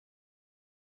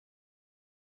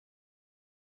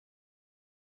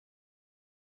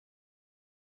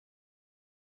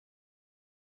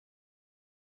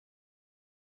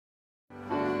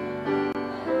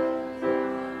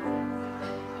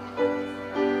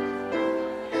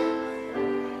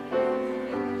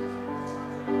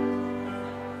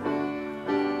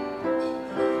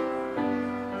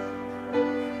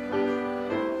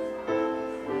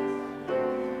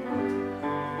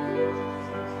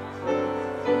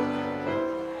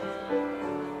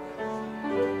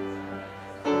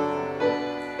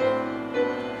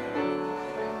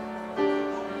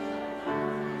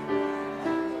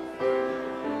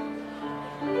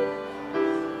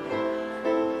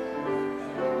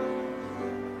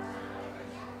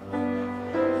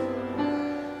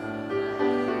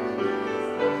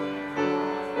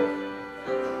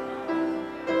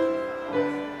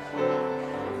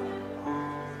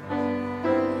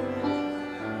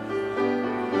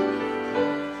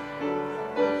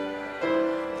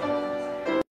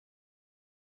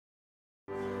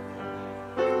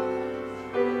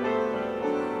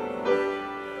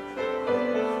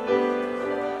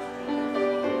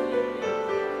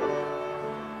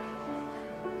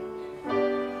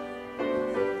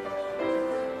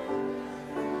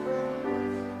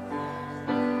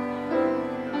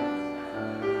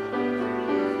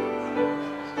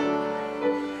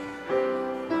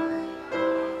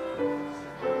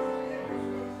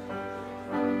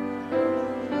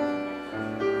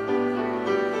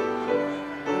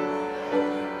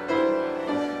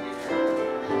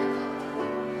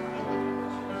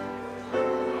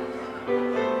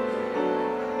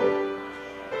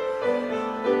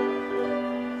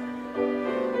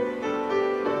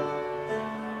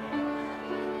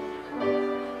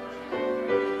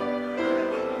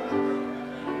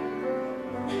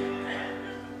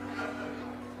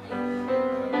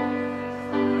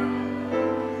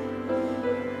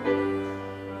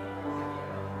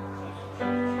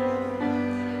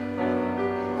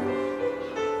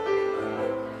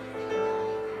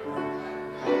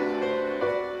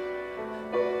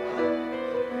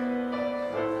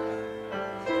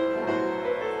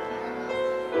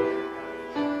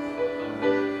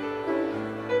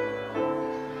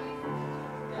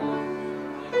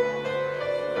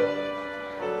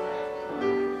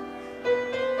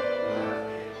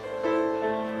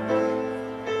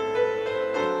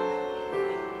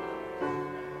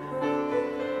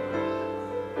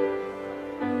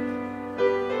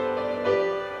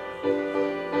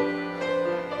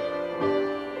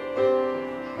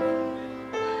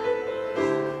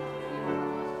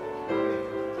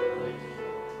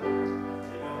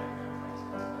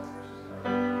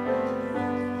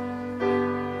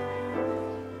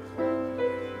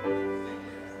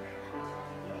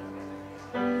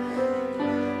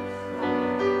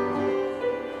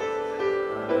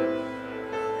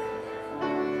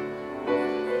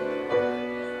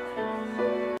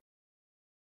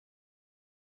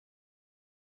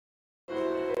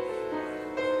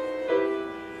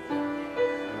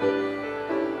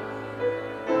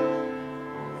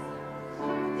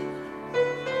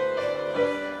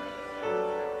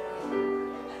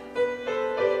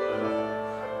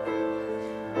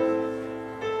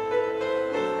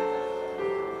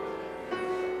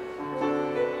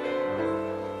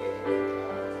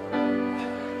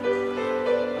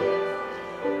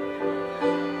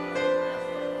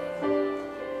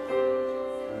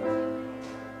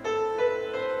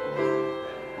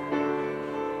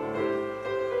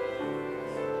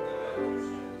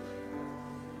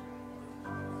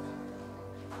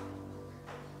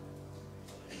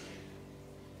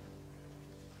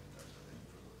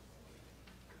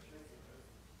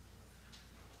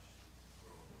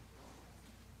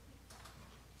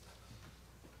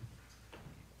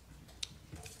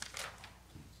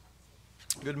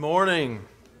Good morning.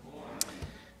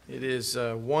 It is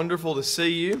wonderful to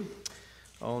see you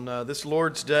on this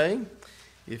Lord's Day.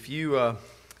 If you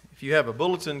have a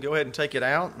bulletin, go ahead and take it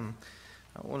out. And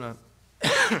I want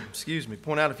to,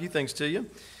 point out a few things to you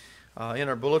in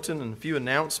our bulletin and a few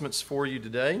announcements for you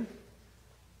today.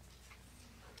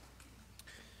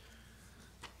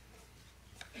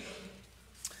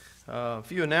 A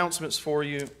few announcements for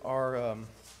you are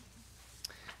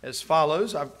as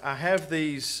follows. I have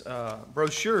these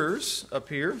brochures up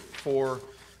here for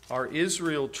our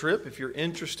Israel trip. If you're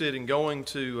interested in going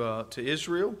to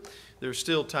Israel, there's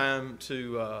still time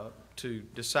to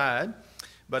decide.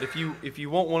 But if you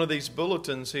want one of these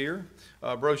bulletins here,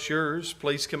 brochures,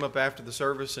 please come up after the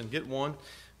service and get one.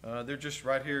 They're just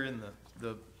right here in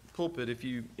the pulpit.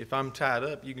 If I'm tied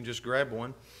up, you can just grab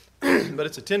one. But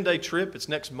it's a 10-day trip. It's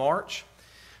next March.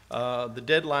 The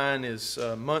deadline is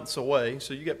months away,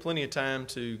 so you got plenty of time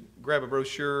to grab a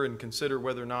brochure and consider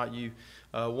whether or not you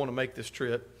want to make this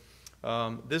trip.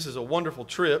 This is a wonderful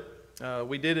trip.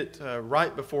 We did it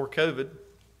right before COVID.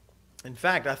 In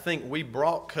fact, I think we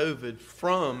brought COVID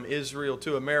from Israel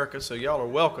to America, so y'all are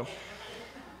welcome.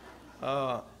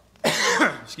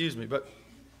 Excuse me, but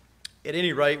at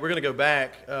any rate, we're going to go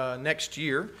back next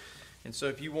year, and so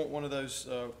if you want one of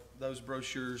those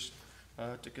brochures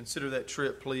to consider that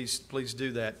trip, please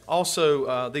do that.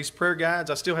 Also, these prayer guides,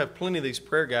 I still have plenty of these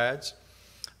prayer guides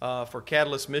for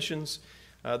Catalyst Missions.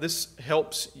 This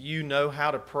helps you know how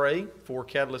to pray for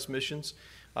Catalyst Missions.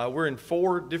 We're in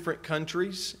 4 different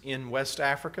countries in West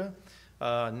Africa,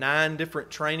 9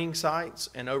 different training sites,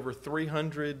 and over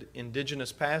 300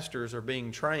 indigenous pastors are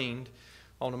being trained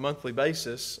on a monthly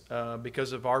basis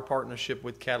because of our partnership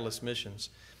with Catalyst Missions.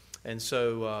 And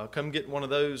so come get one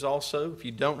of those also. If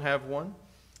you don't have one,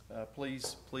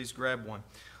 please grab one.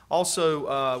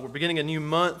 Also, we're beginning a new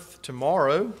month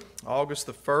tomorrow, August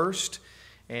the 1st.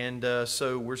 And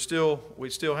so we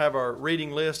still have our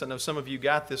reading list. I know some of you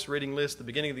got this reading list at the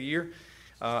beginning of the year.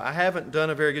 I haven't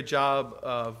done a very good job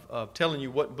of telling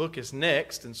you what book is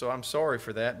next, and so I'm sorry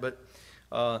for that. But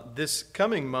this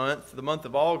coming month, the month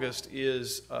of August,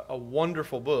 is a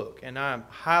wonderful book, and I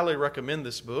highly recommend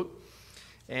this book.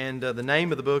 And the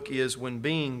name of the book is When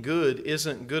Being Good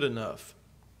Isn't Good Enough.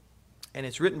 And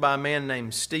it's written by a man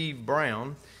named Steve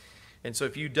Brown. And so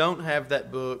if you don't have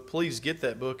that book, please get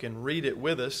that book and read it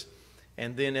with us.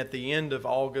 And then at the end of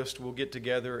August, we'll get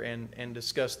together and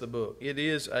discuss the book. It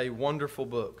is a wonderful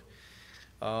book,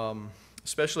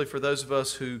 especially for those of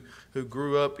us who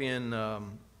grew up in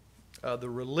the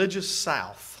religious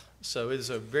South. So it is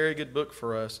a very good book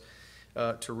for us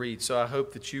to read. So I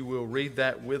hope that you will read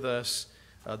that with us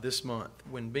this month.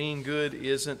 When Being Good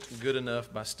Isn't Good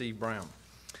Enough by Steve Brown.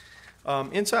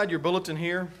 Inside your bulletin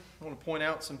here, I want to point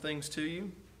out some things to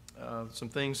you, some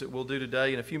things that we'll do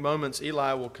today. In a few moments,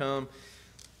 Eli will come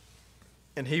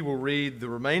and he will read the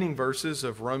remaining verses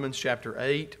of Romans chapter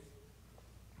 8.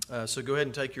 So go ahead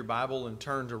and take your Bible and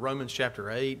turn to Romans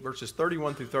chapter 8. Verses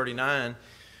 31 through 39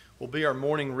 will be our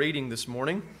morning reading this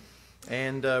morning.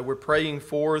 And we're praying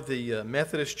for the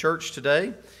Methodist Church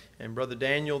today. And Brother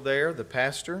Daniel there, the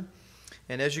pastor.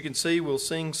 And as you can see, we'll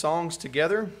sing songs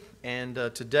together. And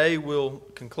today we'll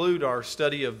conclude our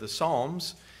study of the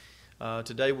Psalms.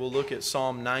 Today we'll look at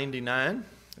Psalm 99.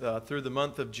 Through the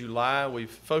month of July,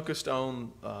 we've focused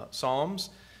on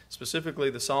Psalms, specifically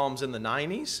the Psalms in the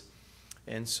 90s.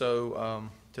 And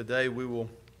so today we will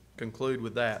conclude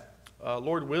with that.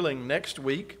 Lord willing, next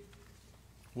week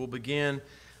we'll begin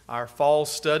our fall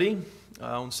study.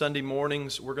 On Sunday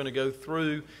mornings, we're going to go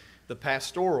through the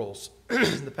pastorals.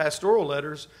 The pastoral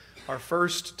letters are 1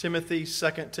 Timothy,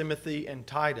 2 Timothy, and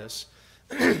Titus.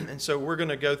 And so we're going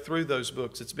to go through those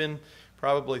books. It's been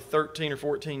probably 13 or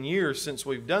 14 years since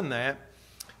we've done that.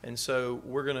 And so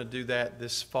we're going to do that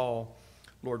this fall,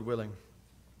 Lord willing.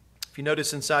 If you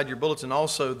notice inside your bulletin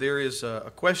also, there is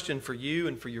a question for you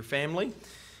and for your family.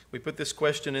 We put this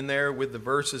question in there with the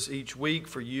verses each week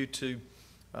for you to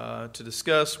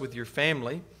discuss with your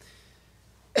family.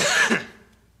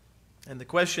 And the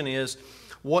question is,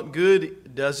 what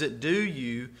good does it do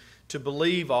you to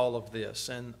believe all of this?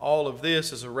 And all of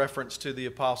this is a reference to the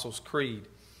Apostles' Creed,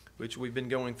 which we've been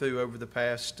going through over the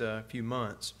past few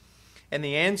months. And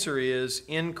the answer is,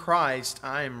 in Christ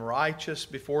I am righteous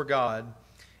before God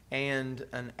and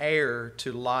an heir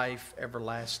to life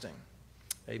everlasting.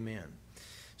 Amen.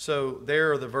 So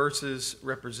there are the verses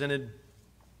represented,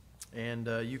 and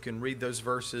you can read those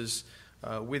verses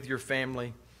with your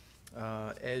family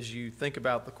as you think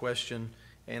about the question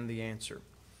and the answer.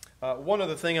 One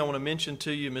other thing I want to mention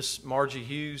to you, Miss Margie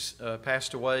Hughes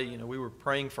passed away. We were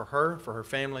praying for her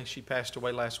family. She passed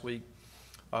away last week.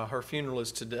 Her funeral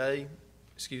is today,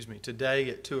 today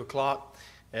at 2 o'clock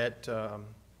at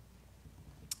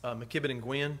McKibben and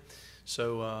Gwynn.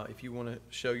 So if you want to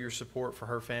show your support for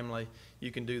her family,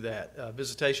 you can do that.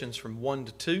 Visitations from 1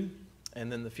 to 2,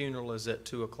 and then the funeral is at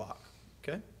 2 o'clock.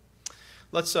 Okay?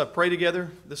 Let's pray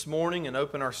together this morning and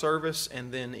open our service,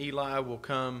 and then Eli will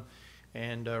come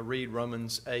and read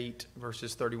Romans 8,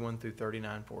 verses 31 through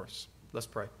 39 for us. Let's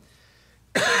pray.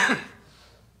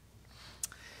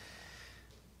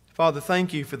 Father,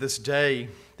 thank you for this day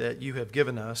that you have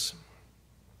given us.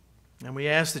 And we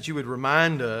ask that you would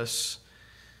remind us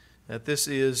that this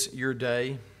is your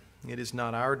day. It is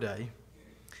not our day.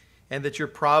 And that your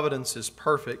providence is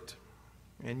perfect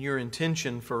and your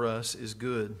intention for us is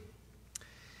good.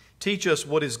 Teach us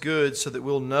what is good so that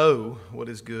we'll know what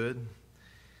is good.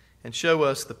 And show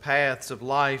us the paths of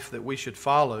life that we should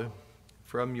follow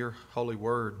from your holy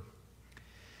word.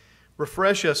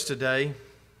 Refresh us today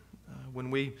when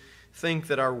we think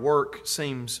that our work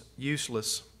seems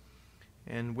useless,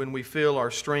 and when we feel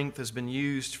our strength has been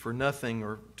used for nothing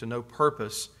or to no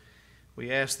purpose.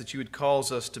 We ask that you would cause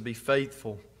us to be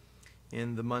faithful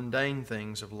in the mundane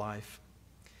things of life.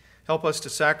 Help us to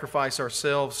sacrifice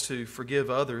ourselves to forgive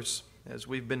others as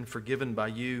we've been forgiven by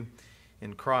you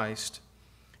in Christ.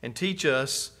 And teach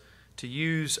us to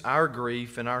use our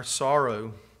grief and our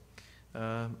sorrow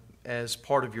as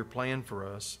part of your plan for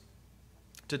us.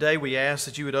 Today we ask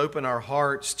that you would open our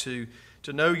hearts to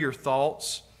know your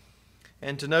thoughts,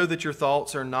 and to know that your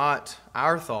thoughts are not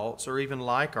our thoughts or even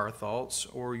like our thoughts,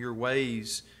 or your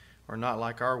ways are not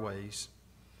like our ways.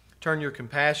 Turn your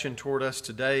compassion toward us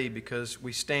today because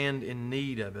we stand in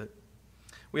need of it.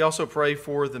 We also pray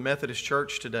for the Methodist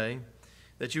Church today,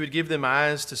 that you would give them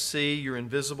eyes to see your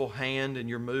invisible hand and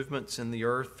your movements in the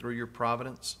earth through your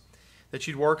providence, that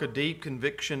you'd work a deep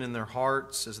conviction in their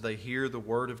hearts as they hear the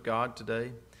word of God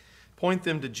today. Point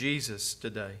them to Jesus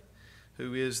today,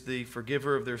 who is the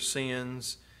forgiver of their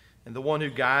sins and the one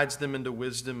who guides them into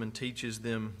wisdom and teaches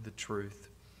them the truth.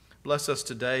 Bless us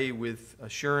today with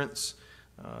assurance.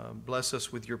 Bless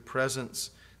us with your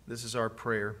presence. This is our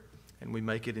prayer, and we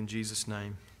make it in Jesus'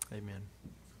 name. Amen.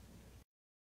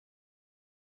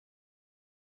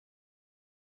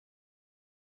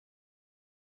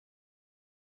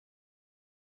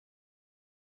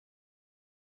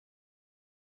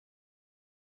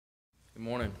 Good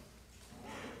morning.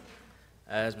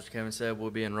 As Mr. Kevin said,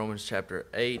 we'll be in Romans chapter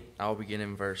 8. I'll begin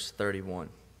in verse 31.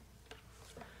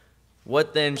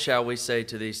 What then shall we say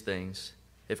to these things?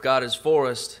 If God is for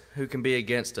us, who can be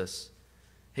against us?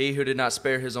 He who did not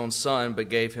spare his own son, but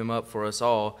gave him up for us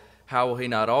all, how will he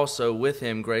not also with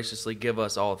him graciously give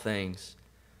us all things?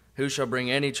 Who shall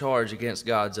bring any charge against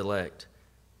God's elect?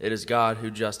 It is God who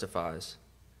justifies.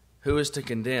 Who is to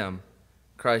condemn?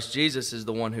 Christ Jesus is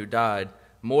the one who died,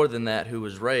 more than that, who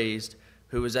was raised,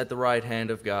 who is at the right hand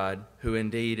of God, who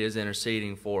indeed is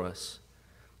interceding for us.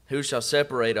 Who shall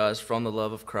separate us from the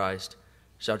love of Christ?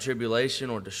 Shall tribulation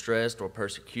or distress or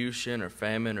persecution or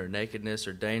famine or nakedness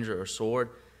or danger or sword?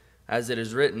 As it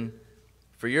is written,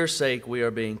 for your sake we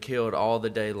are being killed all the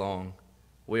day long.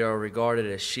 We are regarded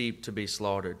as sheep to be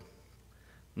slaughtered.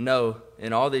 No,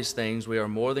 in all these things we are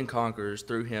more than conquerors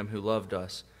through him who loved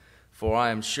us. For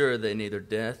I am sure that neither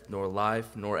death, nor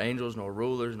life, nor angels, nor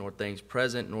rulers, nor things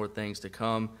present, nor things to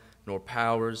come, nor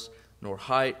powers, nor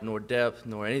height, nor depth,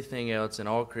 nor anything else in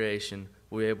all creation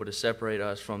will be able to separate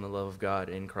us from the love of God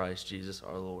in Christ Jesus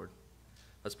our Lord.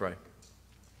 Let's pray.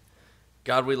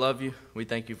 God, we love you. We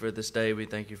thank you for this day. We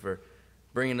thank you for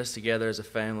bringing us together as a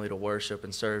family to worship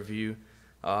and serve you.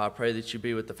 I pray that you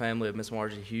be with the family of Miss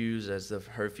Margie Hughes as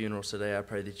her funeral today. I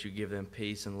pray that you give them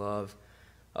peace and love.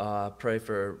 I pray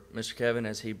for Mr. Kevin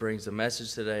as he brings the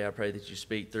message today. I pray that you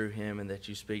speak through him and that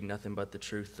you speak nothing but the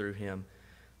truth through him.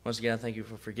 Once again, I thank you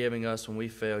for forgiving us when we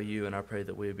fail you, and I pray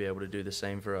that we would be able to do the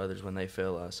same for others when they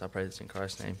fail us. I pray this in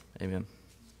Christ's name. Amen.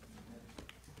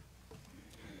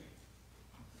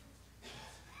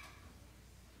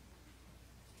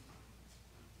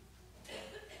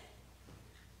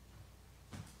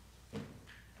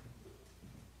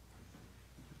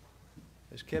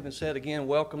 As Kevin said again,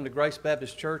 welcome to Grace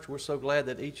Baptist Church. We're so glad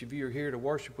that each of you are here to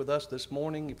worship with us this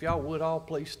morning. If y'all would all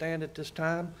please stand at this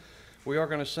time. We are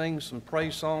going to sing some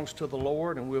praise songs to the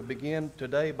Lord, and we'll begin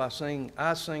today by singing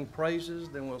I Sing Praises,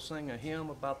 then we'll sing a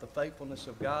hymn about the faithfulness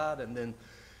of God, and then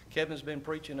Kevin's been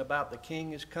preaching about the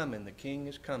King is coming,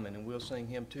 and we'll sing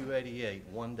hymn 288,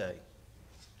 One Day.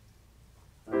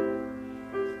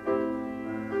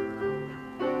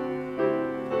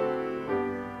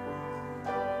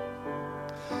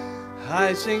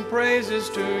 I sing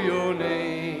praises to your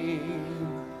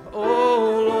name,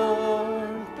 O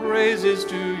Lord, praises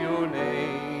to your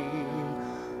name,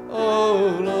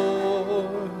 O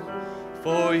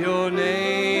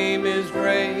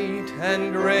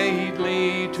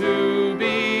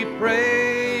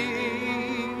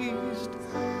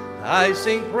I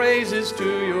sing praises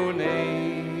to your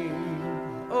name.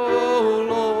 Oh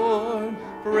Lord,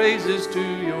 praises to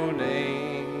your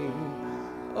name.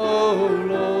 Oh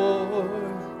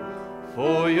Lord,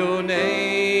 for your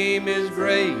name is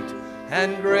great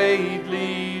and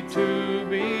greatly to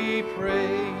be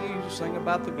praised. Sing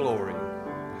about the glory.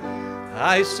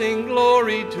 I sing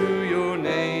glory to your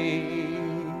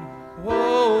name.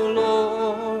 Oh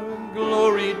Lord,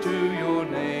 glory to your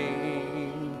name.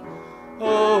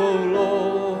 Oh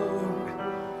Lord,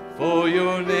 for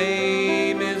your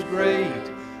name is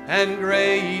great and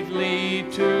greatly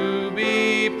to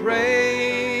be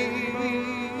praised.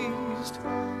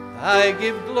 I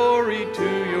give glory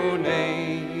to your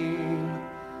name.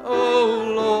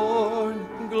 Oh Lord,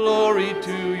 glory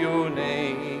to your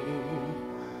name.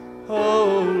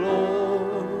 Oh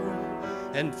Lord,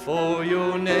 and for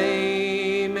your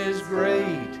name is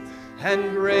great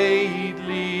and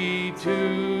greatly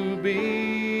to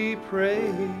be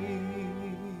praised.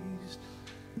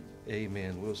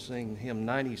 Amen. We'll sing hymn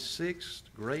 96,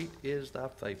 Great is Thy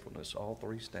Faithfulness, all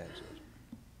three stanzas.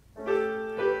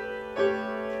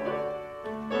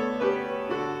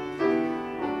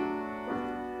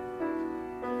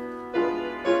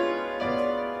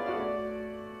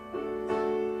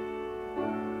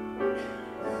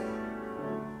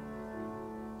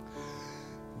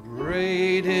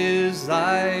 Great is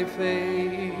thy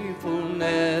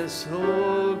faithfulness,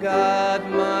 O God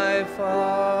my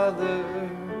Father.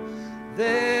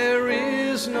 There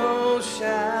is no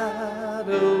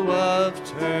shadow of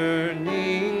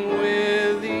turning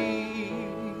with thee.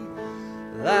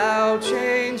 Thou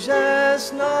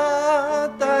changest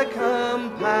not, thy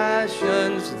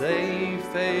compassions, they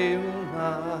fail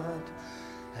not.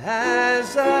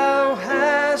 As thou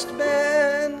hast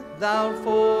been, thou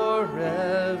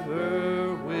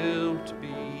forever wilt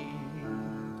be.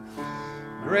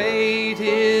 Great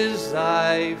is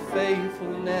thy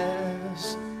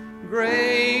faithfulness,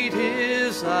 great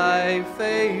is thy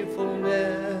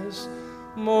faithfulness.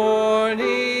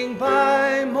 Morning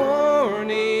by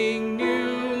morning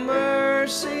new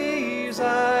mercies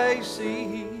I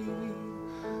see.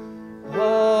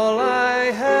 All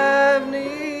I have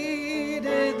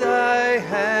needed thy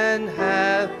hand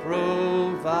hath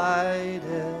provided.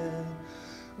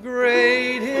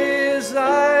 Great is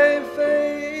thy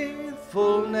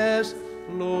faithfulness,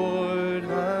 Lord,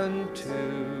 unto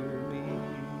me.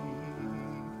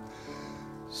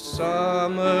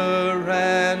 Summer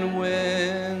and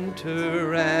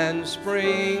winter and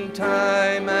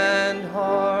springtime and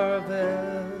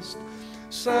harvest,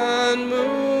 sun,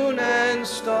 moon, and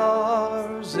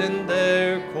stars in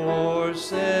their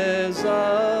courses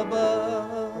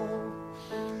above,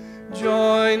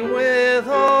 join with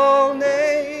all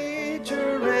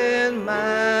nature in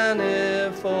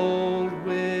manifold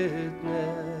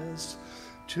witness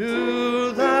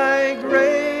to thy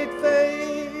great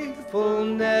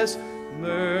faithfulness,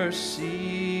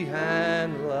 mercy,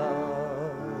 and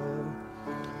love.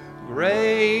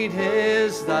 Great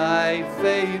is thy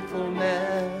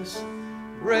faithfulness,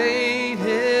 great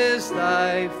is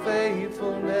thy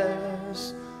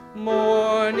faithfulness.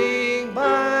 Morning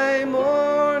by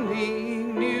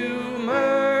morning new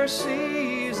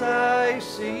mercies I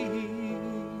see.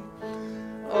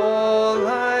 All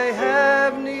I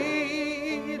have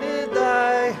needed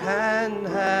thy hand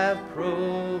hath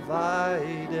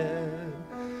provided.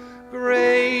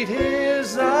 Great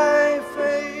is thy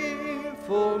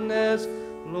faithfulness,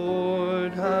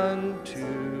 Lord, unto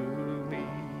me.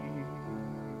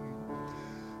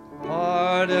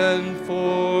 Pardon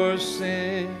for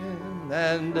sin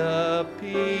and a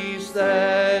peace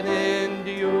that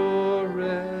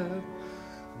endureth,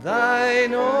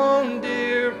 thine own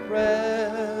dear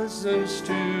presence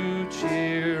to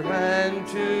cheer and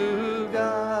to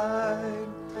guide,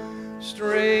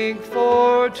 strength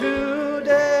for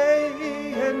today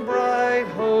and bright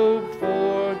hope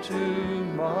for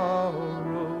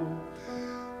tomorrow,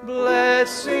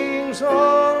 blessings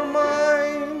all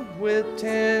mine with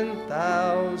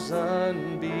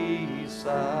 10,000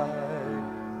 beside.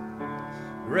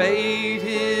 Great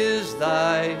is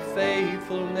thy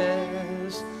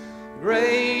faithfulness,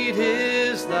 great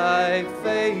is thy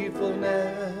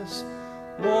faithfulness.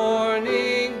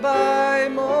 Morning by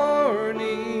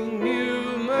morning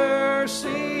new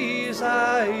mercies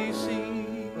I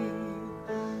see.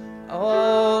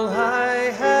 All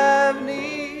I have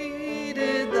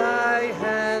needed thy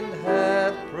hand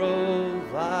hath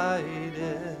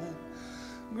provided.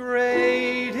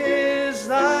 Great is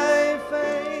thy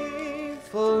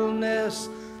faithfulness,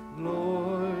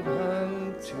 Lord,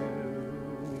 unto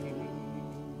me.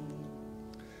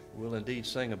 Will indeed indeed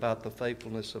sing about the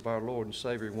faithfulness of our Lord and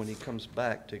Savior when He comes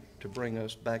back to bring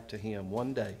us back to Him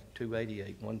one day,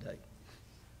 288, one day.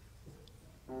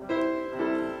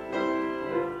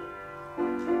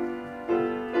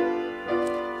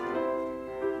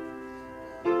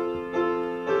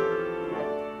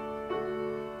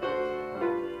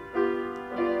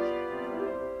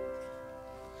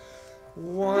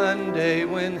 One day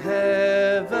when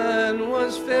heaven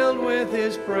was filled with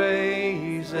His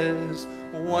praises,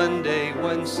 one day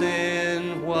when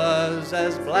sin was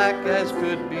as black as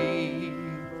could be,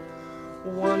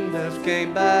 one that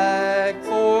came back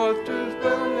forth to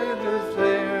spend His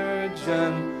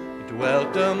virgin, He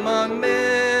dwelt among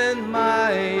men,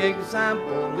 my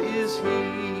example is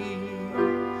He.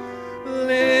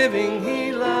 Living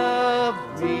He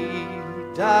loved me,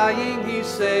 dying He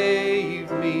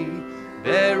saved me,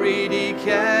 buried He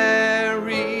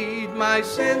carried my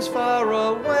sins far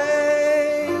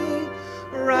away,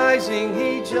 rising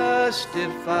He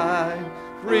justified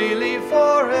freely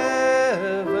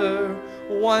forever.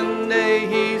 One day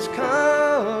He's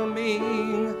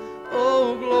coming,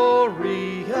 oh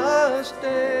glorious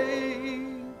day.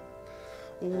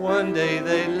 One day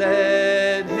they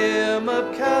led Him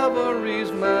up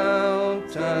Calvary's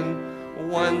mountain,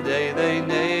 one day they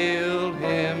nailed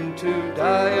Him to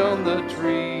die on the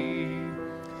tree.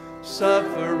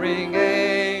 Suffering,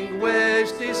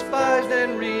 anguish, despised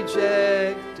and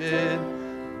rejected,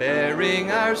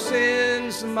 bearing our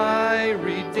sins, my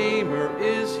Redeemer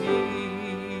is He.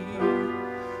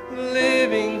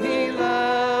 Living He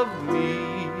loved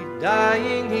me,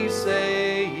 dying He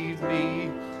saved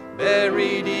me,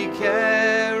 buried He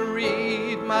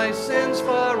carried my sins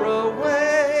far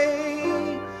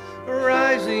away,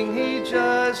 rising He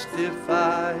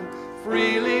justified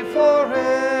freely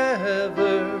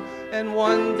forever, and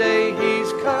one day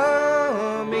He's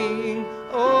coming,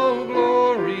 oh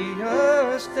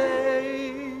glorious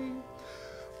day.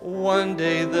 One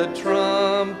day the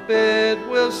trumpet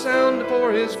will sound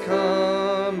for His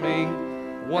coming,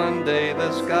 one day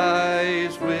the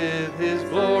skies with His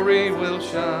glory will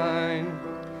shine.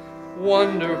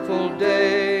 Wonderful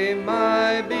day,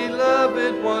 my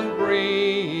beloved one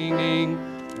bringing,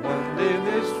 one day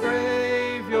this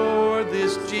Savior,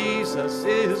 this Jesus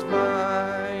is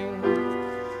mine.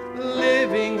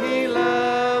 Living He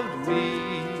loved me,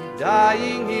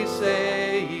 dying He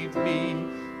saved me,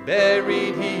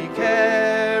 buried He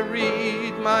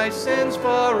carried my sins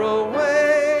far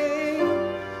away,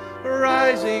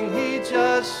 rising He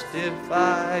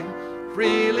justified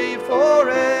freely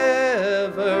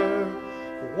forever.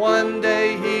 One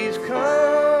day He's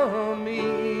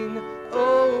coming,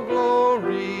 oh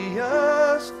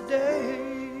glorious day.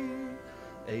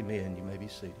 Amen. You may be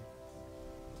seated.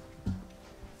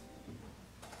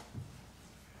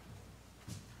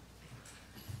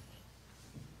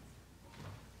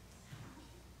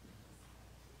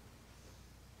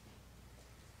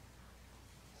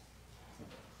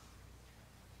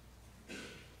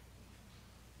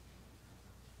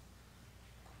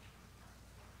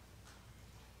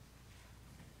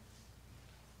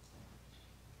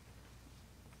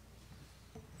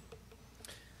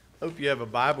 Hope you have a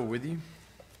Bible with you.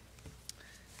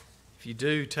 If you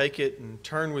do, take it and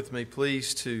turn with me,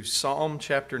 please, to Psalm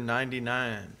chapter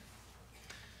 99.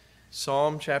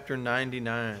 Psalm chapter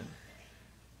 99.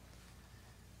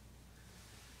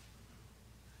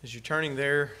 As you're turning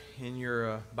there in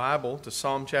your Bible to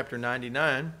Psalm chapter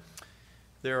 99,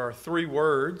 there are three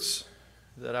words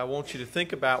that I want you to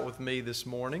think about with me this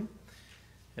morning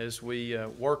as we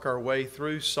work our way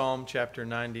through Psalm chapter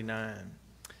 99.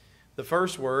 The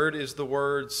first word is the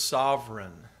word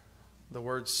sovereign. The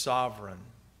word sovereign.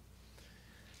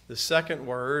 The second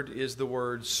word is the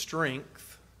word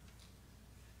strength.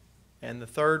 And the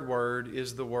third word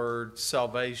is the word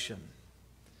salvation.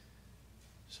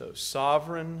 So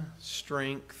sovereign,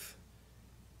 strength,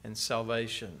 and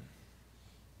salvation.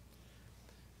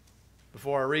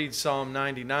 Before I read Psalm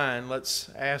 99, let's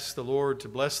ask the Lord to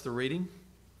bless the reading.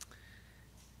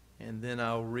 And then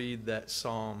I'll read that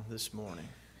psalm this morning.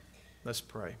 Let's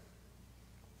pray.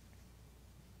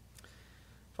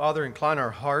 Father, incline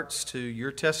our hearts to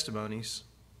your testimonies.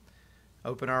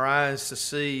 Open our eyes to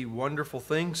see wonderful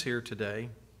things here today.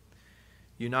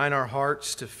 Unite our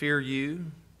hearts to fear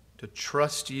you, to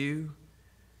trust you,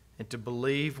 and to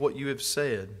believe what you have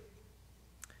said.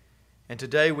 And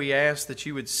today we ask that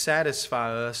you would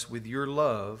satisfy us with your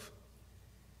love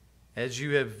as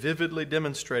you have vividly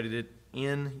demonstrated it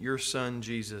in your Son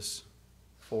Jesus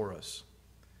for us.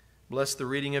 Bless the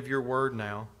reading of your word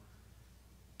now.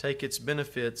 Take its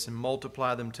benefits and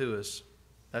multiply them to us.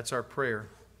 That's our prayer,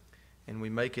 and we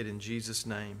make it in Jesus'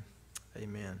 name.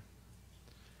 Amen.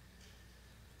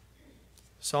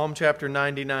 Psalm chapter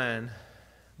 99.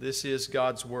 This is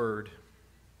God's Word.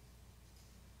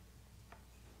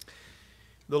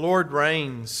 The Lord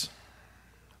reigns.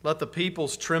 Let the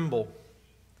peoples tremble.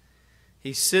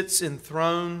 He sits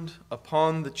enthroned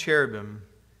upon the cherubim.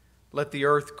 Let the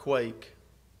earth quake.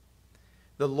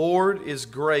 The Lord is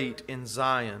great in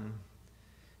Zion.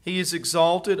 He is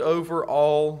exalted over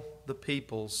all the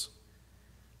peoples.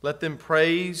 Let them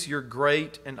praise your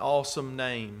great and awesome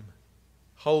name.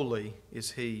 Holy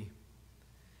is He.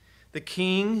 The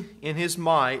King in His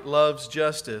might loves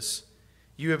justice.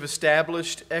 You have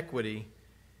established equity.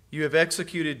 You have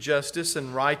executed justice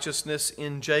and righteousness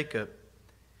in Jacob.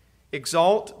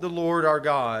 Exalt the Lord our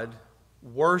God.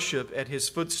 Worship at His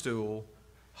footstool.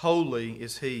 Holy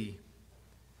is He.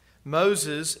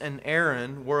 Moses and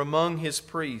Aaron were among His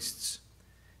priests.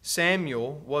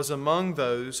 Samuel was among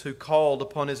those who called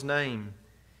upon His name.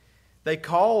 They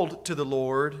called to the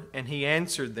Lord, and He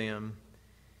answered them.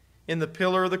 In the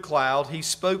pillar of the cloud He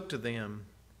spoke to them.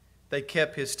 They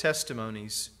kept His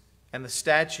testimonies and the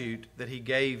statute that He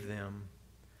gave them.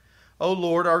 O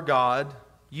Lord our God,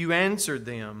 You answered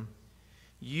them.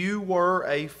 You were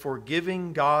a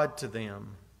forgiving God to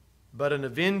them, but an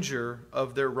avenger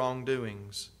of their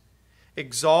wrongdoings.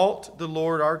 Exalt the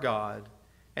Lord our God,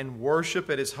 and worship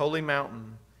at His holy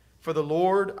mountain, for the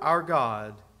Lord our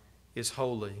God is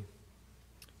holy.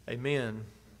 Amen.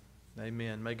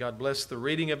 Amen. May God bless the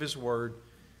reading of His Word,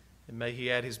 and may He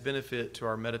add His benefit to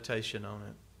our meditation on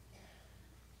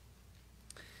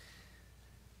it.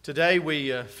 Today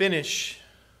we finish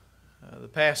the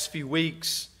past few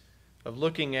weeks of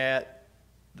looking at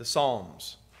the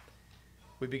Psalms.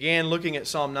 We began looking at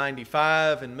Psalm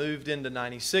 95 and moved into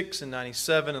 96 and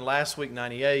 97, and last week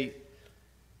 98.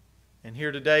 And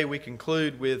here today we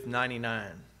conclude with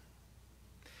 99.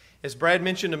 As Brad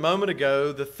mentioned a moment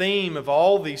ago, the theme of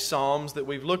all these Psalms that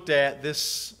we've looked at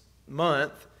this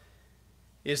month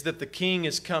is that the King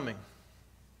is coming.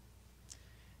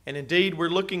 And indeed, we're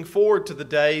looking forward to the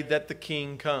day that the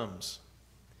King comes.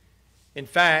 In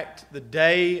fact, the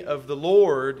day of the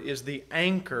Lord is the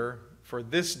anchor for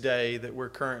this day that we're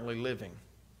currently living.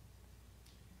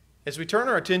 As we turn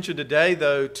our attention today,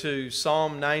 though, to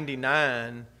Psalm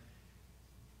 99,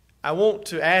 I want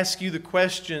to ask you the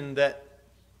question that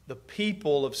the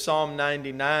people of Psalm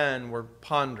 99 were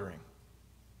pondering.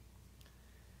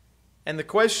 And the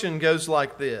question goes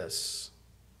like this: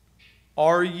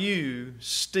 are you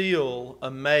still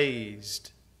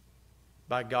amazed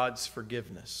by God's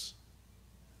forgiveness?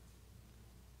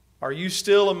 Are you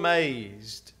still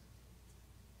amazed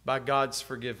by God's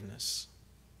forgiveness?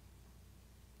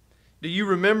 Do you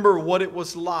remember what it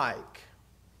was like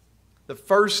the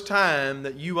first time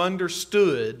that you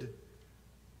understood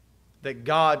that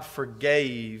God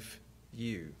forgave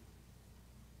you?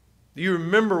 Do you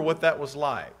remember what that was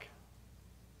like?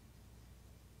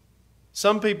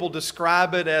 Some people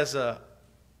describe it as a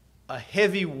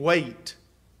heavy weight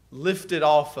lifted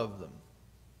off of them.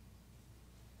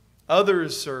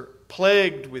 Others are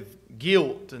plagued with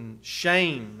guilt and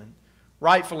shame, and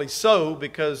rightfully so,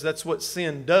 because that's what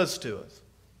sin does to us.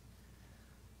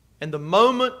 And the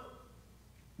moment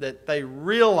that they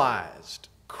realized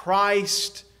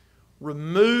Christ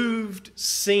removed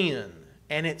sin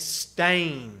and its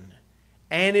stain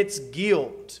and its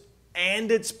guilt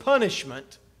and its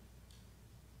punishment,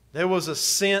 there was a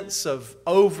sense of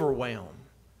overwhelm.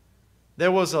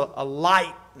 There was a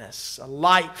lightness, a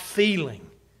light feeling,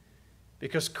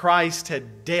 because Christ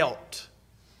had dealt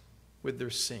with their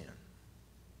sin.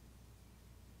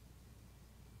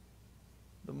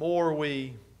 The more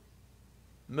we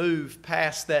move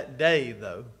past that day,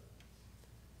 though,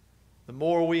 the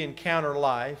more we encounter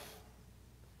life,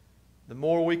 the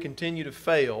more we continue to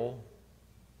fail,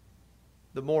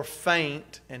 the more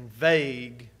faint and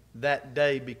vague that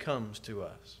day becomes to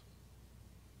us.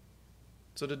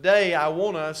 So today I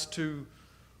want us to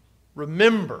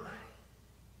remember,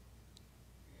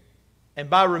 and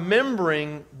by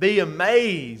remembering, be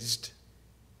amazed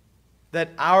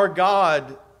that our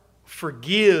God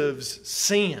forgives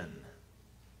sin.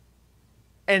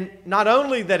 And not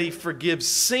only that He forgives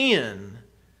sin,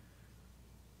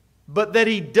 but that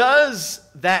He does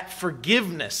that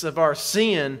forgiveness of our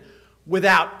sin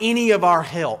without any of our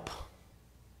help.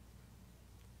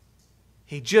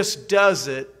 He just does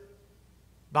it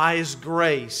by His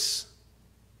grace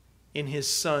in His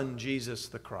Son, Jesus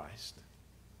the Christ.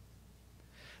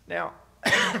 Now,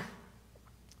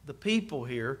 the people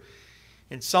here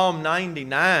in Psalm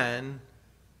 99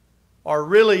 are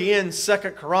really in 2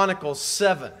 Chronicles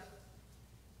 7.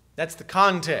 That's the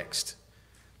context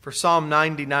for Psalm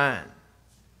 99.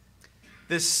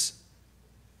 This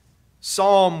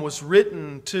psalm was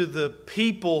written to the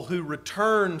people who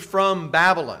returned from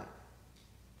Babylon.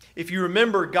 If you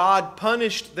remember, God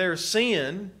punished their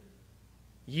sin,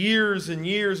 years and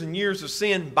years and years of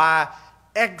sin, by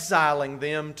exiling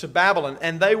them to Babylon.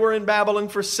 And they were in Babylon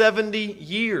for 70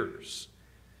 years.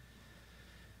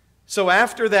 So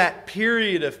after that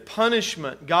period of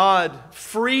punishment, God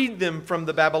freed them from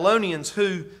the Babylonians,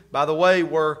 who, by the way,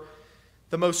 were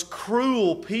the most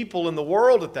cruel people in the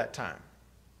world at that time.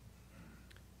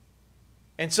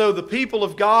 And so the people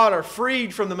of God are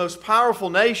freed from the most powerful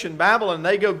nation, Babylon.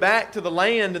 They go back to the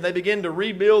land and they begin to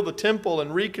rebuild the temple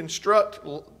and reconstruct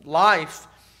life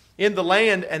in the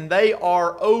land, and they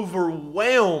are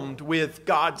overwhelmed with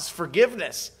God's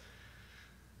forgiveness.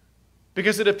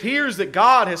 Because it appears that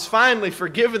God has finally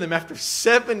forgiven them after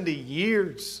 70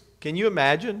 years. Can you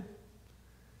imagine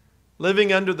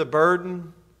living under the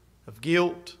burden of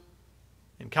guilt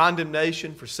and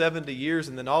condemnation for 70 years,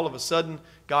 and then all of a sudden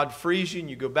God frees you and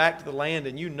you go back to the land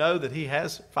and you know that He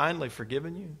has finally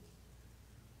forgiven you?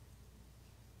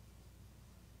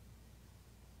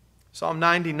 Psalm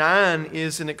 99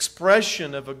 is an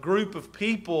expression of a group of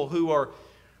people who are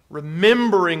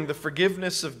remembering the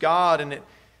forgiveness of God, and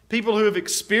people who have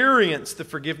experienced the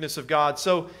forgiveness of God.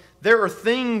 So there are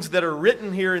things that are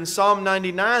written here in Psalm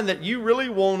 99 that you really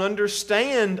won't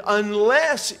understand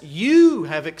unless you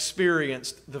have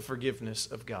experienced the forgiveness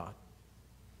of God.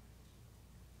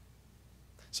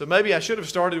 So maybe I should have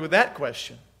started with that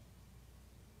question.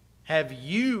 Have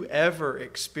you ever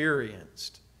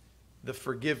experienced the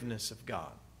forgiveness of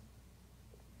God?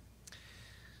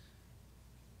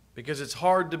 Because it's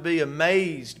hard to be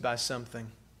amazed by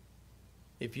something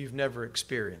if you've never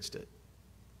experienced it.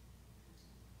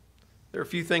 There are a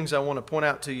few things I want to point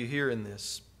out to you here in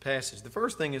this passage. The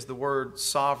first thing is the word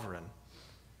sovereign.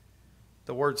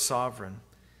 The word sovereign.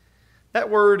 That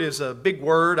word is a big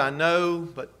word, I know,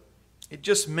 but it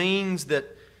just means that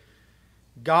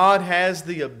God has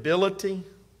the ability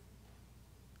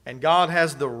and God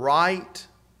has the right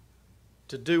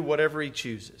to do whatever He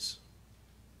chooses.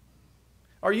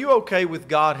 Are you okay with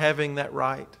God having that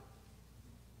right?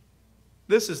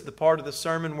 This is the part of the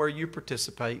sermon where you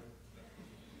participate.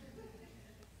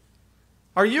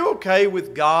 Are you okay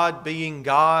with God being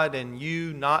God and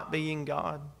you not being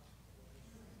God?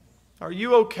 Are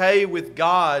you okay with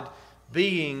God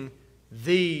being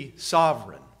the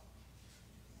sovereign?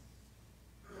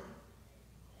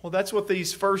 Well, that's what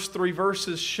these first 3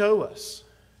 verses show us.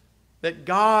 That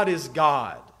God is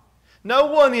God. No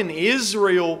one in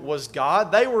Israel was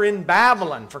God. They were in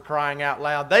Babylon, for crying out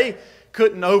loud. They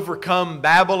couldn't overcome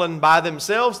Babylon by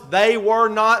themselves. They were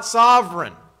not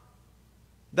sovereign.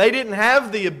 They didn't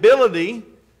have the ability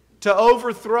to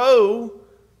overthrow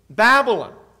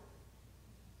Babylon.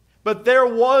 But there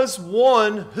was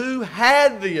one who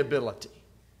had the ability.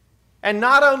 And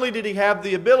not only did he have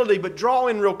the ability, but draw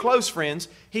in real close, friends,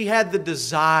 he had the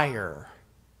desire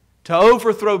to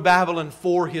overthrow Babylon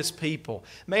for His people.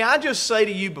 May I just say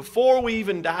to you, before we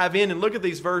even dive in and look at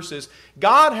these verses,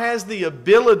 God has the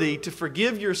ability to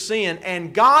forgive your sin,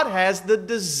 and God has the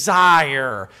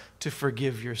desire to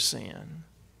forgive your sin.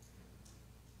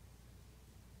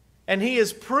 And He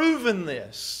has proven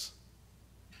this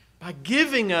by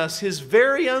giving us His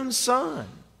very own Son.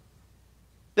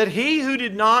 That He who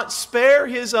did not spare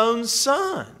His own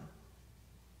Son,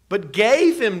 but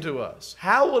gave Him to us,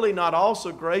 how will He not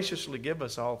also graciously give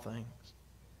us all things?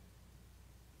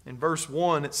 In verse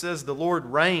 1, it says the Lord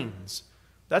reigns.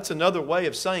 That's another way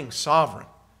of saying sovereign.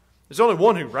 There's only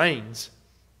one who reigns.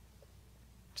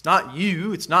 It's not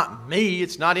you, it's not me,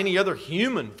 it's not any other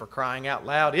human, for crying out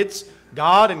loud. It's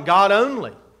God and God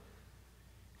only.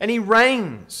 And He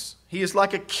reigns. He is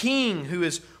like a king who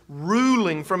is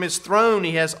ruling from His throne.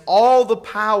 He has all the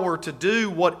power to do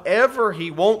whatever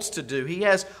He wants to do. He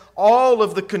has all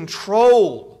of the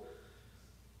control.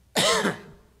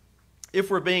 If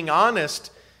we're being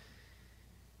honest,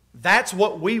 that's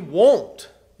what we want,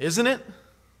 isn't it?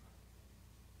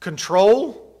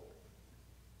 Control.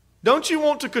 Don't you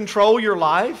want to control your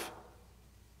life?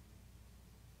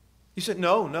 You said,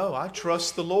 no, I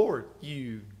trust the Lord.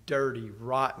 You dirty,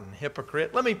 rotten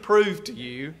hypocrite. Let me prove to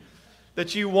you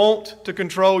that you want to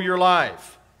control your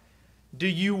life. Do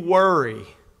you worry?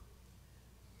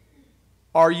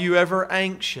 Are you ever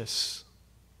anxious?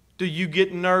 Do you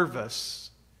get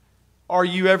nervous? Are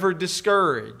you ever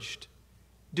discouraged?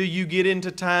 Do you get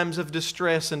into times of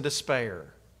distress and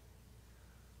despair?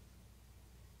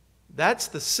 That's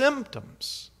the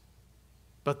symptoms.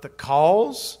 But the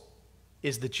cause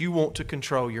is that you want to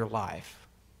control your life.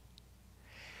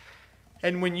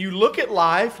 And when you look at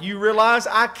life, you realize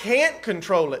I can't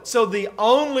control it. So the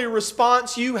only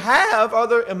response you have are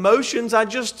the emotions I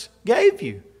just gave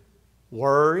you.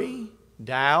 Worry,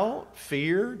 doubt,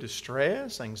 fear,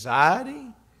 distress,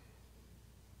 anxiety.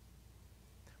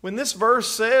 When this verse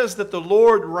says that the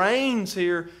Lord reigns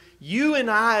here, you and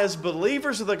I as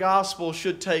believers of the gospel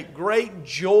should take great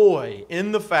joy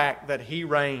in the fact that He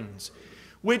reigns,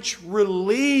 which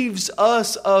relieves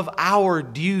us of our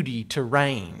duty to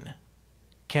reign.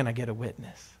 Can I get a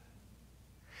witness?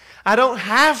 I don't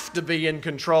have to be in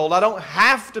control. I don't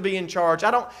have to be in charge.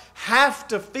 I don't have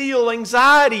to feel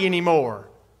anxiety anymore.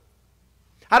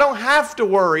 I don't have to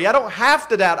worry. I don't have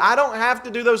to doubt. I don't have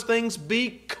to do those things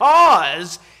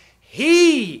because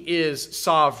He is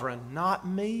sovereign, not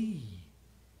me.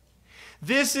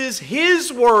 This is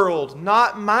His world,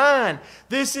 not mine.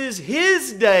 This is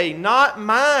His day, not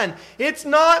mine. It's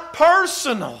not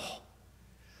personal.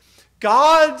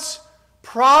 God's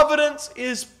providence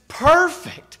is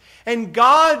perfect, and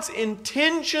God's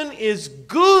intention is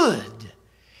good.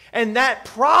 And that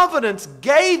providence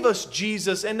gave us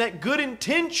Jesus, and that good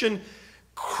intention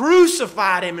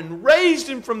crucified Him and raised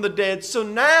Him from the dead. So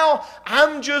now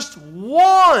I'm just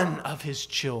one of His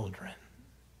children.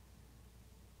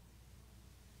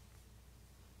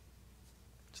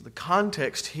 So the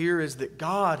context here is that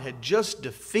God had just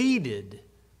defeated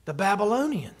the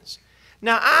Babylonians.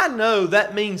 Now I know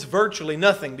that means virtually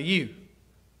nothing to you,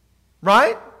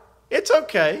 right? It's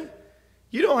okay.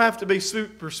 You don't have to be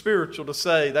super spiritual to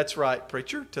say, that's right,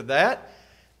 preacher, to that.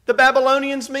 The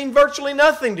Babylonians mean virtually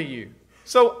nothing to you.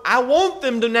 So I want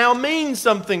them to now mean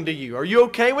something to you. Are you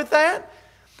okay with that?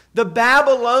 The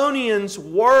Babylonians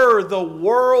were the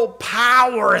world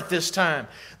power at this time.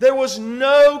 There was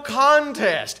no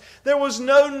contest. There was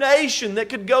no nation that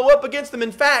could go up against them.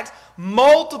 In fact,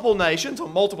 multiple nations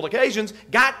on multiple occasions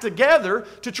got together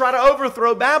to try to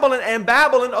overthrow Babylon, and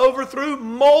Babylon overthrew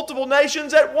multiple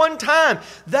nations at one time.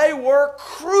 They were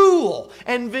cruel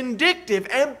and vindictive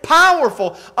and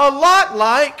powerful, a lot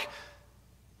like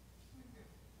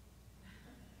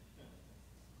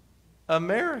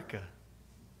America.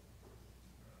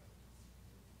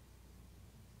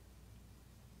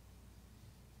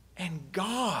 And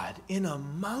God, in a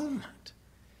moment,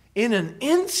 in an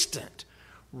instant,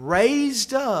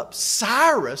 raised up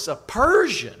Cyrus, a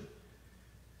Persian,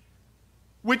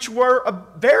 which were a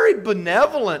very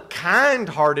benevolent,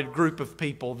 kind-hearted group of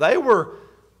people. They were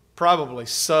probably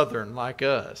southern like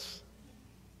us.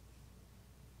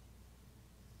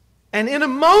 And in a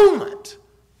moment,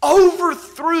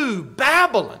 overthrew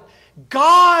Babylon.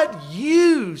 God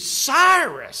used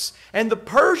Cyrus and the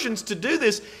Persians to do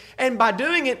this, and by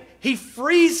doing it, He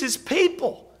frees His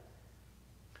people.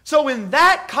 So in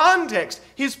that context,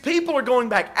 His people are going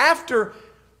back after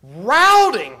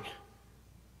routing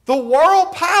the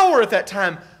world power at that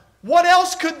time. What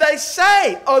else could they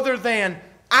say other than,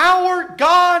 our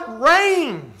God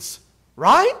reigns,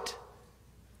 right?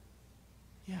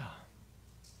 Yeah.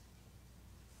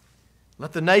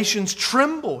 Let the nations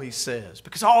tremble, He says,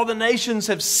 because all the nations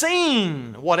have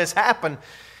seen what has happened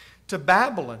to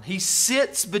Babylon. He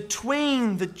sits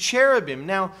between the cherubim.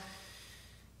 Now,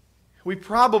 we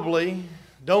probably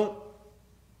don't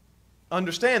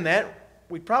understand that.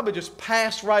 We probably just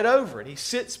pass right over it. He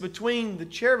sits between the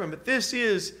cherubim. But this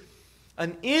is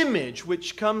an image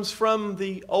which comes from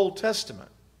the Old Testament.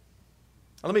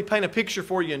 Now, let me paint a picture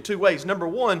for you in two ways. Number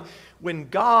one, when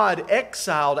God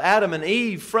exiled Adam and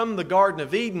Eve from the Garden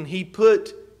of Eden, He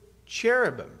put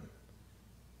cherubim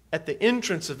at the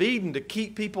entrance of Eden to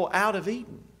keep people out of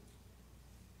Eden.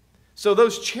 So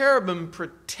those cherubim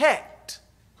protect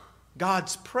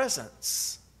God's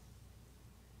presence.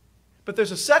 But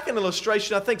there's a second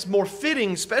illustration I think is more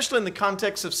fitting, especially in the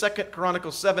context of 2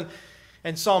 Chronicles 7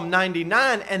 and Psalm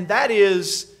 99, and that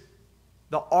is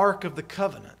the Ark of the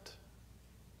Covenant.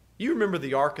 You remember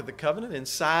the Ark of the Covenant?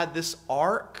 Inside this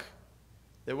ark,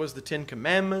 there was the Ten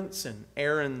Commandments and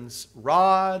Aaron's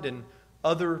rod and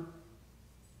other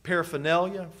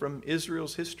paraphernalia from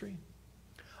Israel's history.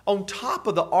 On top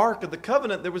of the Ark of the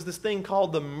Covenant, there was this thing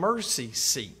called the mercy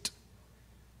seat.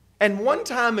 And one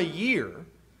time a year,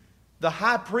 the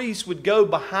high priest would go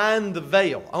behind the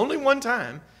veil, only one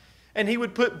time, and he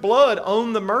would put blood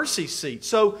on the mercy seat.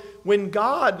 So when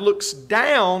God looks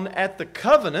down at the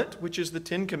covenant, which is the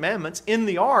Ten Commandments, in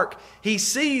the ark, He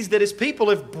sees that His people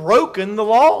have broken the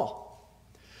law.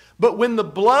 But when the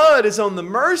blood is on the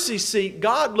mercy seat,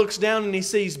 God looks down and He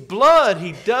sees blood.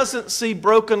 He doesn't see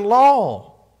broken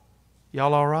law.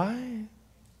 Y'all all right?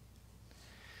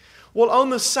 Well, on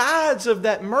the sides of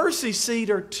that mercy seat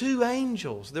are two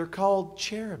angels. They're called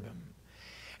cherubim.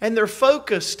 And they're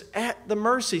focused at the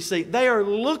mercy seat. They are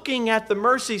looking at the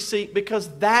mercy seat because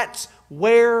that's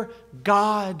where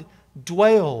God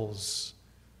dwells.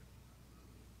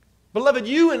 Beloved,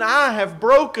 you and I have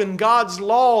broken God's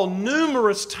law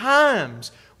numerous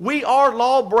times. We are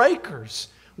lawbreakers.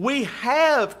 We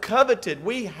have coveted.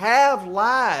 We have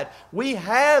lied. We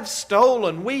have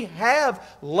stolen. We have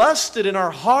lusted in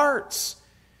our hearts.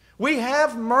 We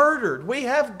have murdered. We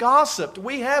have gossiped.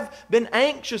 We have been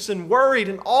anxious and worried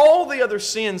and all the other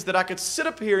sins that I could sit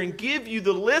up here and give you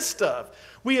the list of.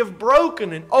 We have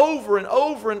broken and over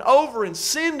and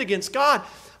sinned against God.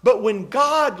 But when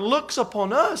God looks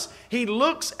upon us, He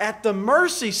looks at the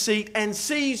mercy seat and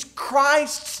sees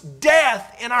Christ's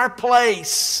death in our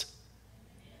place.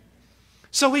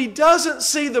 So He doesn't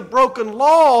see the broken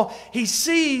law. He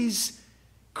sees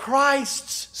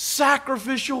Christ's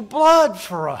sacrificial blood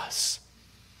for us.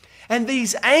 And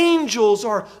these angels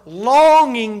are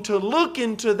longing to look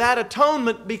into that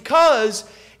atonement because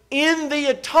in the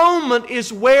atonement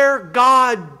is where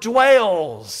God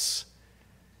dwells.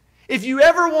 If you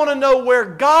ever want to know where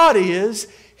God is,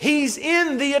 He's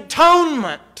in the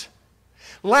atonement.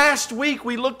 Last week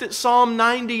we looked at Psalm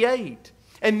 98.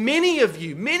 And many of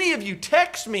you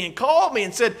text me and called me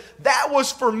and said, that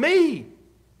was for me.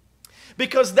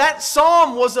 Because that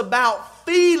psalm was about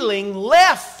feeling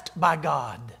left by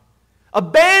God,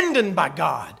 abandoned by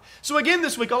God. So again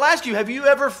this week I'll ask you, have you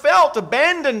ever felt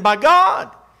abandoned by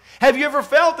God? Have you ever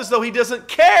felt as though He doesn't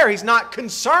care? He's not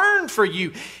concerned for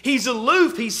you. He's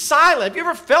aloof. He's silent. Have you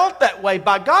ever felt that way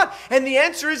by God? And the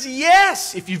answer is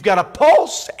yes, if you've got a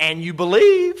pulse and you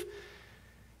believe.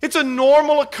 It's a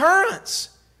normal occurrence.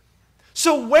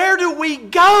 So where do we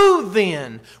go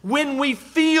then when we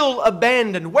feel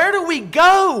abandoned? Where do we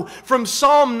go from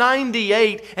Psalm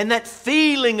 98 and that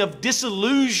feeling of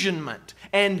disillusionment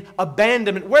and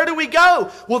abandonment? Where do we go?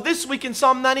 Well, this week in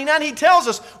Psalm 99, He tells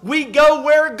us we go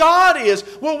where God is.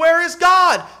 Well, where is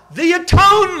God? The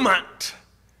atonement.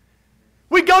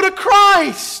 We go to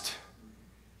Christ.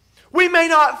 We may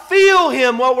not feel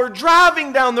Him while we're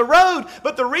driving down the road,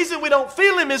 but the reason we don't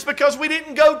feel Him is because we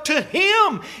didn't go to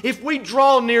Him. If we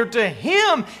draw near to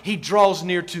Him, He draws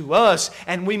near to us,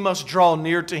 and we must draw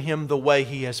near to Him the way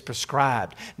He has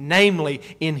prescribed, namely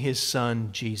in His Son,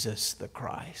 Jesus the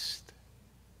Christ.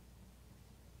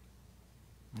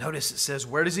 Notice it says,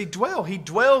 where does He dwell? He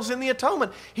dwells in the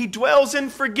atonement. He dwells in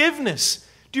forgiveness.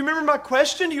 Do you remember my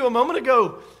question to you a moment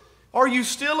ago? Are you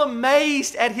still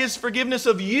amazed at His forgiveness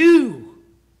of you?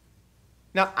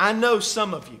 Now, I know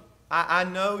some of you. I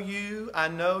know you. I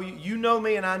know you. You know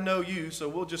me and I know you, so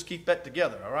we'll just keep that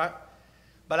together, all right?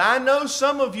 But I know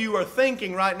some of you are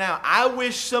thinking right now, I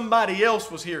wish somebody else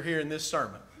was here hearing this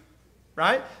sermon,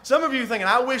 right? Some of you are thinking,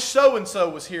 I wish so-and-so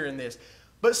was hearing this.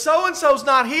 But so-and-so's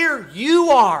not here. You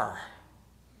are.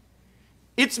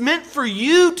 It's meant for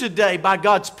you today by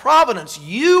God's providence.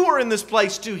 You are in this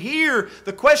place to hear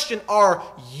the question, are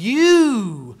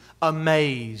you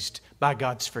amazed by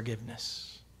God's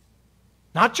forgiveness?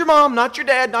 Not your mom, not your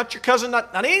dad, not your cousin,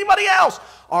 not anybody else.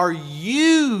 Are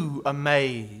you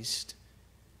amazed?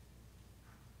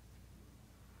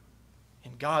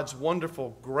 In God's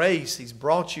wonderful grace, He's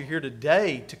brought you here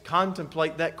today to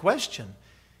contemplate that question.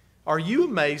 Are you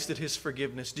amazed at His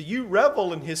forgiveness? Do you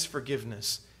revel in His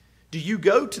forgiveness? Do you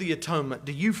go to the atonement?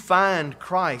 Do you find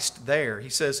Christ there? He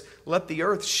says, let the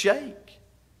earth shake.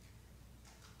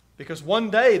 Because one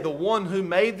day the one who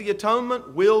made the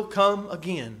atonement will come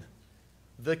again.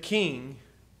 The King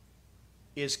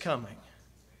is coming.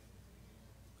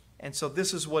 And so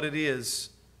this is what it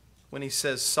is when He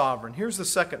says sovereign. Here's the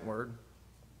second word,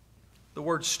 the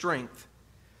word strength.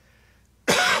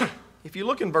 If you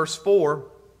look in verse 4,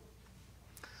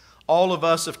 all of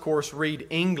us, of course, read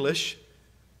English.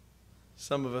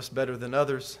 Some of us better than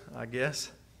others, I guess.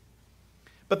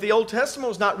 But the Old Testament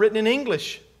was not written in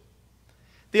English.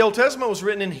 The Old Testament was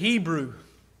written in Hebrew.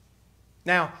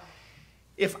 Now,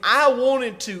 if I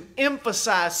wanted to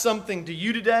emphasize something to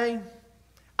you today,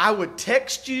 I would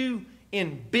text you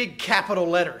in big capital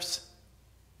letters.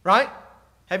 Right?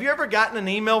 Have you ever gotten an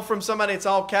email from somebody that's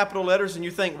all capital letters and you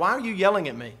think, why are you yelling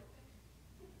at me?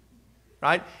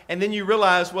 Right? And then you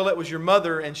realize, well, it was your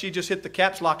mother and she just hit the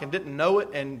caps lock and didn't know it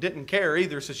and didn't care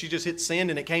either, so she just hit send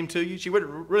and it came to you. She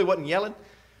really wasn't yelling.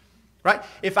 Right?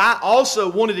 If I also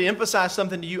wanted to emphasize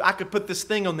something to you, I could put this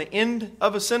thing on the end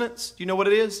of a sentence. Do you know what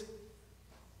it is?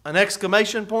 An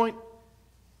exclamation point.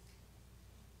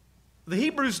 The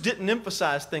Hebrews didn't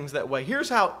emphasize things that way. Here's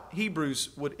how Hebrews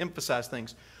would emphasize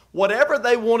things. Whatever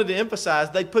they wanted to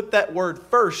emphasize, they'd put that word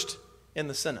first in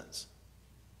the sentence.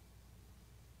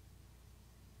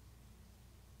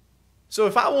 So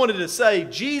if I wanted to say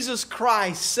Jesus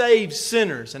Christ saves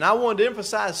sinners, and I wanted to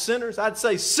emphasize sinners, I'd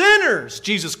say sinners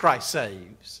Jesus Christ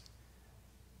saves.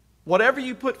 Whatever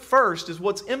you put first is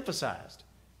what's emphasized.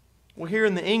 Well, here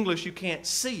in the English, you can't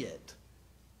see it.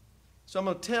 So I'm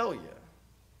going to tell you.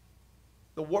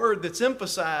 The word that's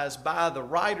emphasized by the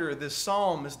writer of this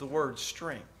psalm is the word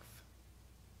strength.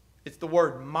 It's the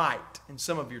word might in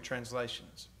some of your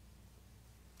translations.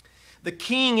 The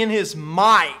king in his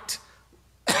might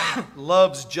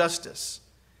loves justice.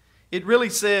 It really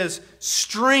says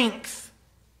strength.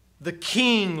 The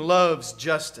king loves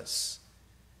justice.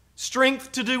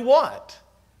 Strength to do what?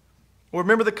 Well,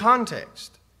 remember the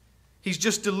context. He's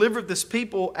just delivered this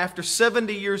people after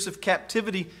 70 years of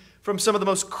captivity from some of the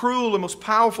most cruel and most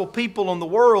powerful people in the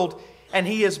world, and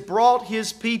he has brought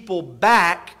his people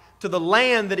back to the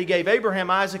land that he gave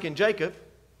Abraham, Isaac, and Jacob,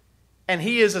 and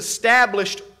he has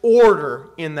established order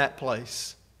in that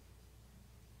place.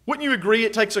 Wouldn't you agree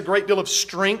it takes a great deal of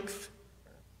strength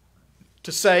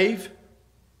to save?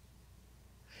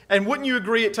 And wouldn't you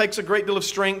agree it takes a great deal of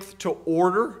strength to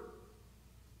order?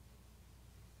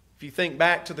 If you think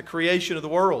back to the creation of the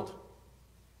world,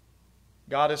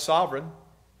 God is sovereign.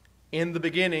 In the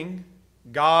beginning,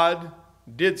 God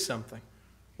did something.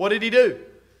 What did He do?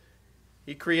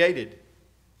 He created.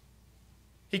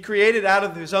 He created out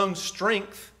of His own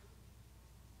strength,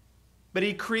 but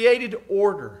He created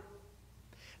order.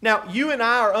 Now, you and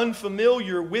I are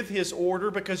unfamiliar with His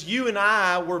order because you and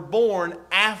I were born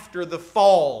after the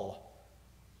fall.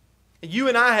 You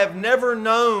and I have never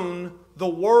known the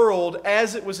world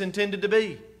as it was intended to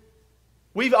be.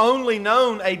 We've only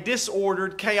known a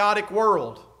disordered, chaotic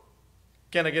world.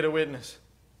 Can I get a witness?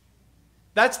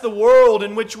 That's the world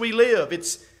in which we live.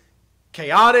 It's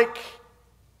chaotic.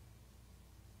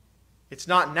 It's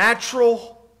not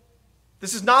natural.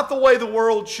 This is not the way the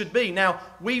world should be. Now,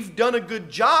 we've done a good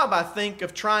job, I think,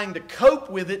 of trying to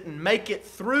cope with it and make it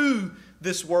through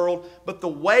this world, but the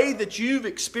way that you've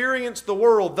experienced the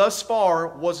world thus far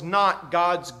was not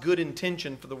God's good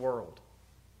intention for the world.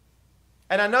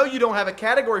 And I know you don't have a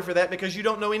category for that because you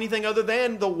don't know anything other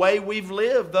than the way we've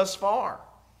lived thus far.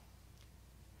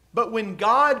 But when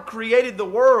God created the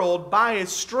world by His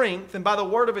strength and by the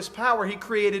word of His power, He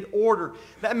created order.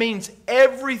 That means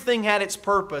everything had its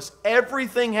purpose,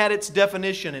 everything had its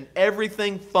definition, and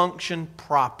everything functioned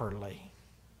properly.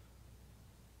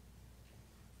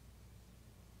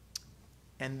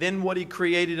 And then what He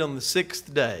created on the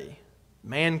sixth day,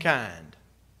 mankind,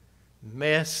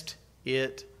 messed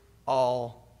it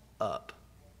all up.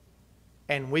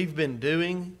 And we've been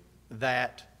doing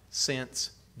that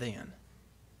since then.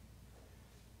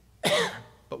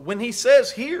 But when He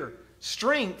says here,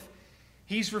 strength,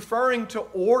 He's referring to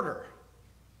order.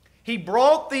 He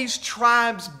brought these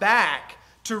tribes back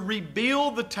to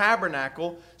rebuild the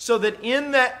tabernacle so that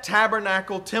in that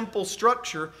tabernacle temple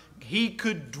structure, He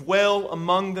could dwell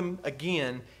among them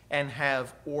again and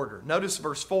have order. Notice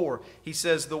verse 4, He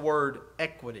says the word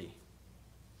equity.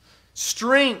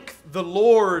 Strength, the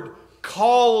Lord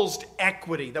caused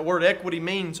equity. That word equity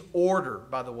means order,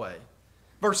 by the way.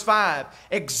 Verse 5,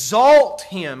 exalt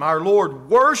Him, our Lord,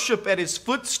 worship at His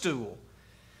footstool.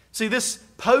 See, this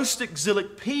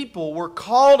post-exilic people were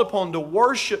called upon to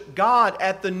worship God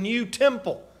at the new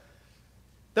temple.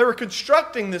 They were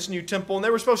constructing this new temple and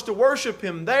they were supposed to worship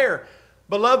Him there.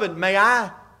 Beloved, may I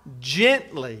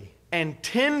gently and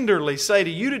tenderly say to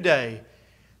you today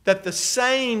that the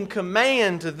same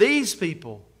command to these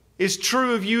people is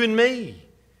true of you and me.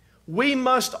 We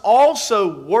must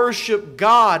also worship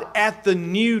God at the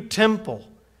new temple.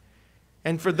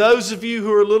 And for those of you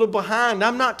who are a little behind,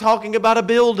 I'm not talking about a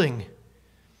building.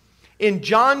 In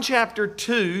John chapter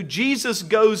 2, Jesus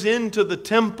goes into the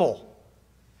temple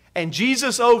and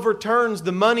Jesus overturns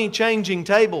the money-changing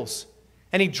tables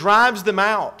and He drives them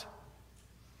out.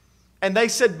 And they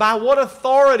said, by what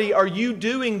authority are you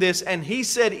doing this? And He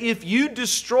said, if you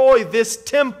destroy this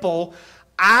temple,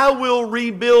 I will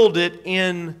rebuild it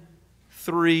in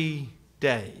 3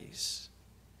 days.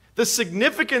 The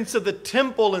significance of the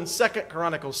temple in 2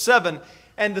 Chronicles 7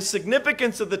 and the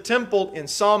significance of the temple in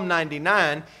Psalm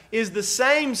 99 is the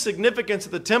same significance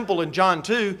of the temple in John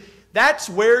 2. That's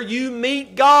where you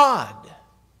meet God.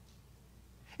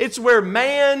 It's where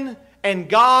man and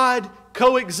God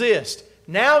coexist.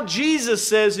 Now Jesus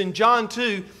says in John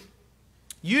 2,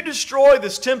 you destroy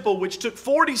this temple which took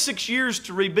 46 years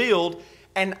to rebuild,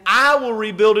 and I will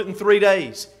rebuild it in 3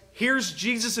 days. Here's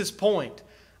Jesus' point.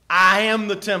 I am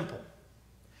the temple.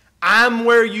 I'm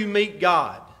where you meet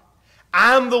God.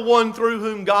 I'm the one through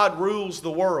whom God rules the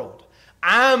world.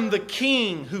 I'm the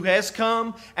King who has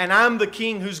come, and I'm the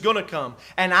King who's going to come.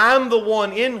 And I'm the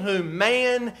one in whom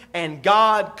man and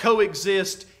God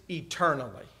coexist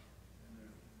eternally.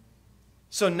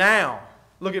 So now,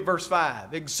 look at verse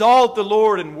 5. Exalt the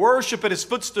Lord and worship at His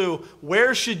footstool.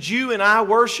 Where should you and I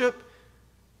worship?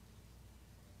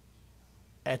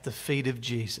 At the feet of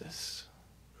Jesus.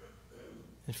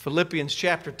 In Philippians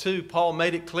chapter 2, Paul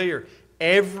made it clear,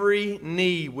 every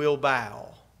knee will bow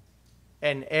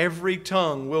and every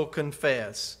tongue will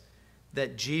confess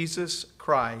that Jesus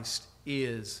Christ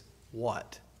is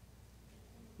what?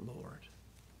 Lord.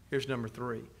 Here's number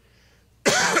 3.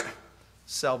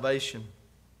 Salvation.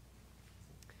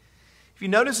 If you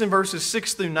notice in verses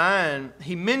 6 through 9,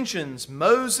 he mentions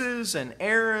Moses and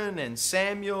Aaron and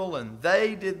Samuel, and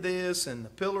they did this, and the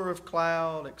pillar of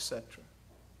cloud, etc.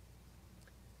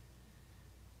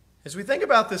 As we think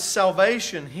about this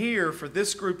salvation here for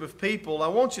this group of people, I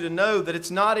want you to know that it's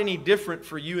not any different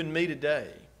for you and me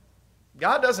today.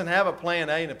 God doesn't have a plan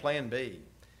A and a plan B.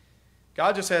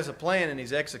 God just has a plan and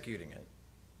He's executing it.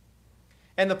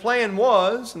 And the plan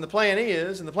was, and the plan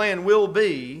is, and the plan will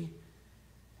be,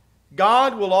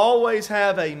 God will always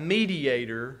have a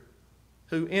mediator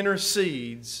who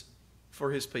intercedes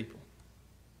for His people.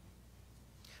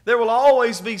 There will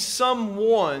always be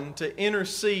someone to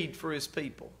intercede for His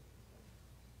people.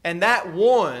 And that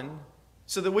one,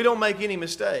 so that we don't make any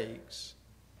mistakes,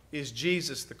 is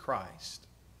Jesus the Christ.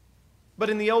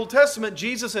 But in the Old Testament,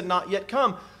 Jesus had not yet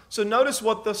come. So notice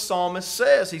what the psalmist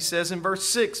says. He says in verse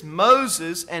 6,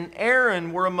 Moses and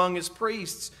Aaron were among His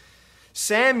priests.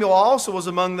 Samuel also was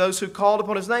among those who called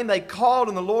upon His name. They called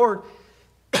on the Lord,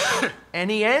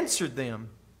 and He answered them.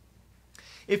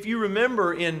 If you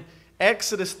remember in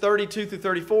Exodus 32 through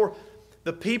 34,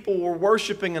 the people were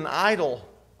worshiping an idol,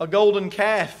 a golden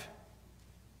calf.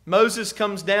 Moses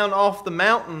comes down off the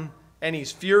mountain and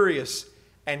he's furious,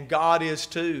 and God is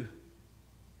too.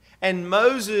 And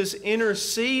Moses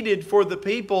interceded for the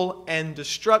people and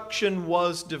destruction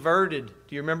was diverted.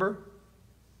 Do you remember?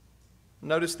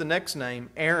 Notice the next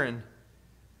name, Aaron.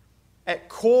 At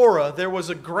Korah, there was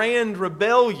a grand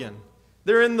rebellion.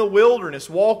 They're in the wilderness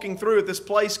walking through at this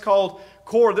place called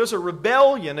Korah. There's a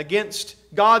rebellion against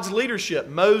God's leadership.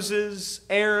 Moses,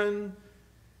 Aaron.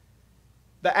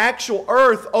 The actual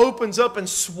earth opens up and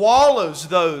swallows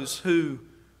those who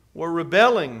were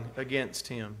rebelling against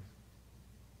Him.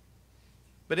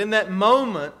 But in that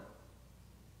moment,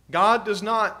 God does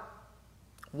not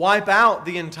wipe out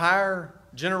the entire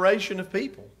generation of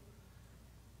people.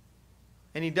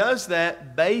 And He does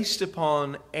that based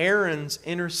upon Aaron's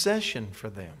intercession for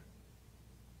them.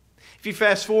 If you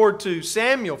fast forward to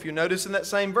Samuel, if you notice in that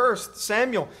same verse,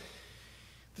 Samuel,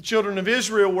 the children of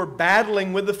Israel were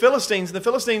battling with the Philistines. The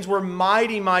Philistines were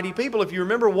mighty, mighty people. If you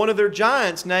remember, one of their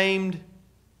giants named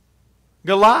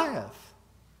Goliath.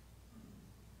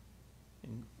 It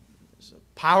was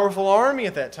a powerful army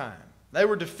at that time. They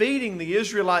were defeating the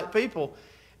Israelite people.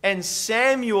 And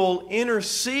Samuel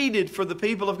interceded for the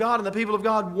people of God, and the people of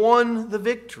God won the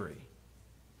victory.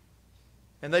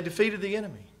 And they defeated the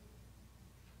enemy.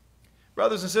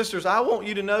 Brothers and sisters, I want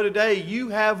you to know today you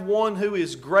have one who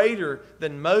is greater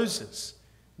than Moses,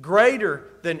 greater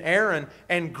than Aaron,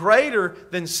 and greater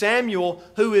than Samuel,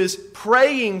 who is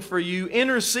praying for you,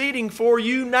 interceding for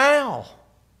you now.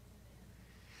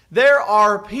 There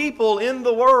are people in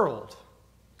the world,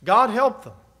 God help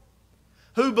them,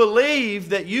 who believe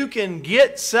that you can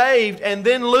get saved and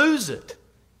then lose it,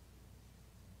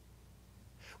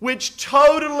 which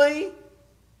totally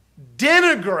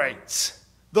denigrates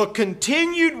the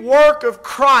continued work of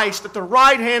Christ at the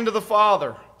right hand of the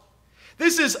Father.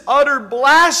 This is utter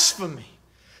blasphemy.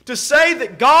 To say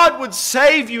that God would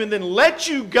save you and then let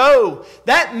you go,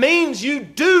 that means you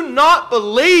do not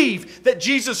believe that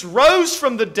Jesus rose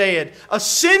from the dead,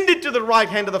 ascended to the right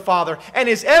hand of the Father, and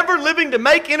is ever living to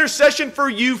make intercession for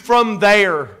you from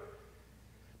there.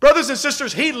 Brothers and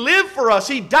sisters, He lived for us,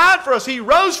 He died for us, He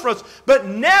rose for us, but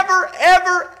never,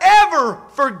 ever, ever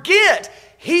forget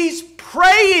He's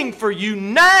praying for you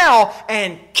now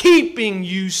and keeping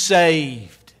you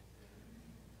saved.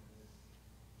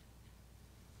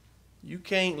 You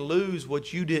can't lose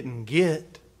what you didn't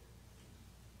get.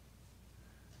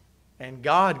 And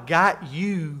God got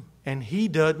you, and He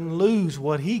doesn't lose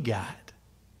what He got.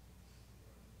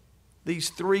 These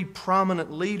three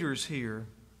prominent leaders here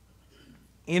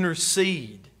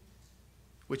intercede,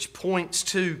 which points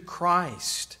to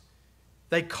Christ.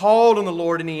 They called on the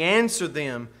Lord and He answered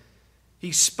them.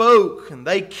 He spoke and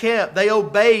they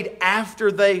obeyed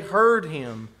after they heard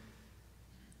Him.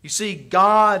 You see,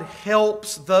 God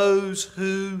helps those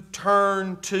who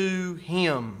turn to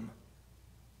Him.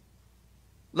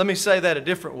 Let me say that a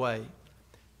different way.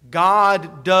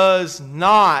 God does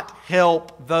not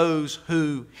help those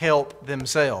who help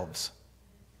themselves.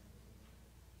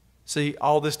 See,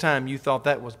 all this time you thought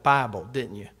that was Bible,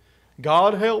 didn't you?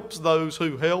 God helps those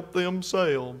who help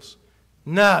themselves.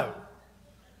 No.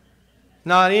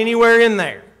 Not anywhere in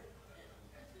there.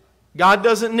 God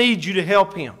doesn't need you to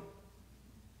help Him.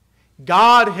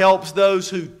 God helps those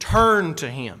who turn to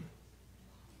Him.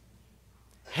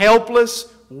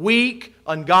 Helpless, weak,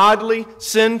 ungodly,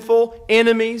 sinful,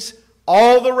 enemies,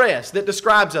 all the rest that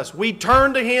describes us. We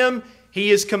turn to Him. He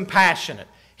is compassionate.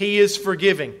 He is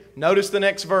forgiving. Notice the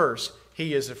next verse.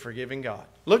 He is a forgiving God.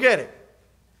 Look at it.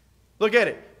 Look at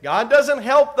it. God doesn't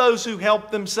help those who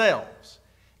help themselves.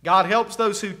 God helps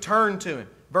those who turn to Him.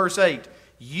 Verse 8.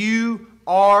 You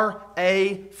are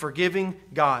a forgiving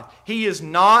God. He is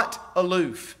not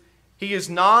aloof. He is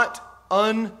not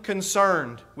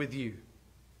unconcerned with you.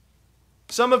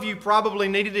 Some of you probably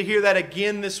needed to hear that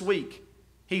again this week.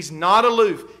 He's not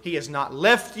aloof. He has not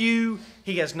left you.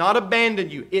 He has not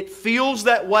abandoned you. It feels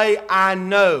that way, I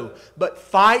know. But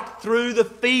fight through the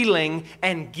feeling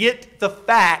and get the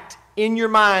fact in your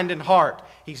mind and heart.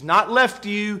 He's not left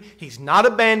you. He's not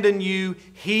abandoned you.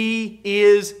 He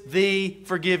is the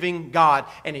forgiving God.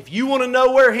 And if you want to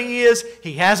know where He is,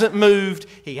 He hasn't moved.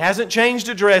 He hasn't changed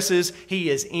addresses. He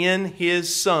is in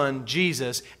His Son,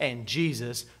 Jesus, and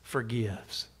Jesus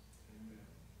forgives.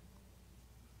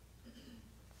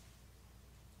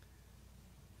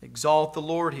 Exalt the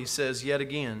Lord, He says yet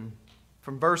again.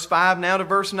 From verse 5 now to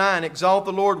verse 9. Exalt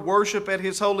the Lord, worship at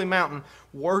His holy mountain.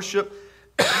 Worship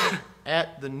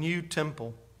at the new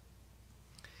temple.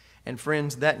 And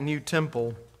friends, that new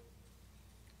temple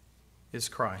is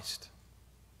Christ.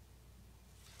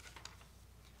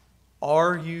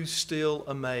 Are you still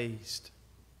amazed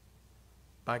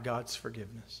by God's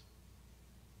forgiveness?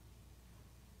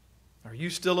 Are you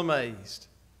still amazed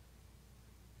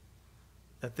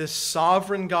that this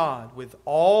sovereign God with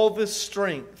all this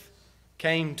strength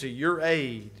came to your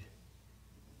aid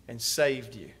and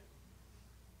saved you?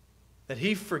 That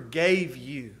He forgave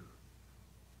you?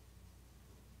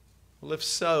 Well, if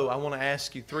so, I want to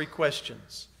ask you 3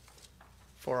 questions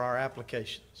for our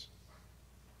applications.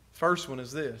 First one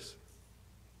is this.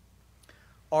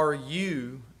 Are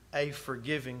you a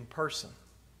forgiving person?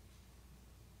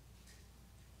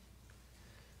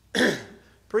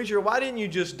 Preacher, why didn't you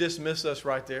just dismiss us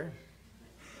right there?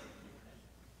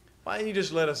 Why didn't you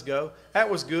just let us go? That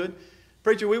was good.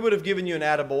 Preacher, we would have given you an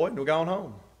attaboy and we'd gone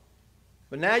home.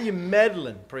 But now you're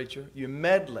meddling, preacher. You're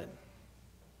meddling.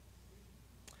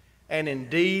 And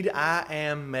indeed, I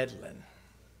am meddling.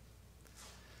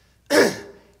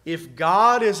 If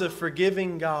God is a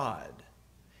forgiving God,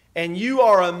 and you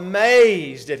are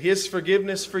amazed at His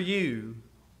forgiveness for you,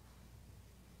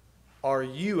 are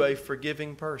you a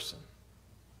forgiving person?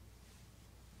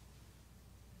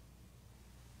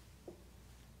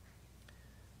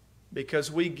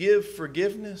 Because we give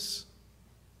forgiveness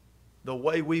the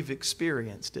way we've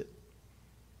experienced it.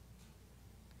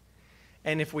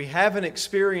 And if we haven't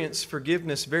experienced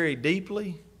forgiveness very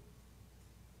deeply,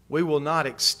 we will not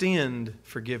extend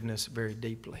forgiveness very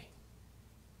deeply.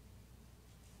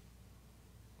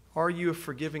 Are you a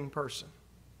forgiving person?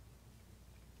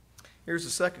 Here's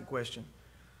the second question.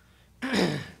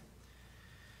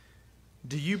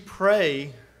 Do you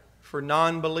pray for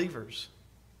non-believers?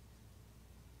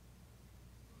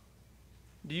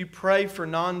 Do you pray for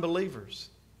non-believers?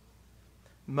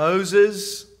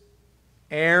 Moses,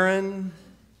 Aaron,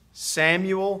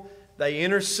 Samuel, they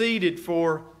interceded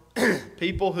for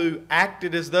people who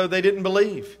acted as though they didn't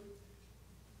believe.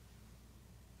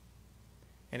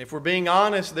 And if we're being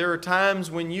honest, there are times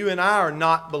when you and I are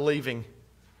not believing,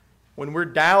 when we're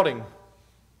doubting,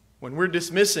 when we're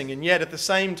dismissing, and yet at the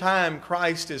same time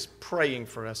Christ is praying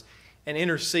for us and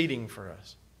interceding for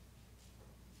us.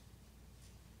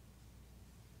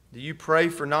 Do you pray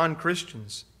for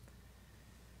non-Christians?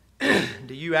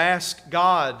 Do you ask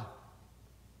God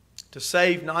to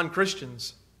save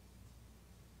non-Christians?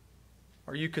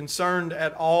 Are you concerned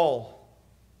at all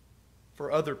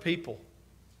for other people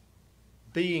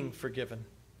being forgiven?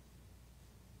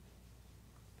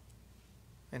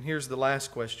 And here's the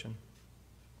last question.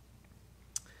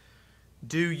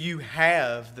 Do you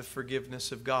have the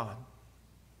forgiveness of God?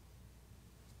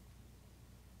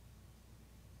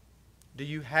 Do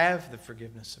you have the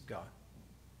forgiveness of God?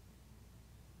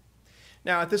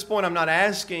 Now, at this point, I'm not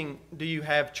asking, do you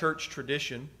have church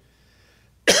tradition?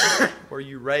 Were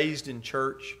you raised in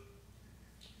church?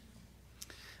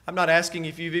 I'm not asking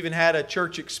if you've even had a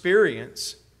church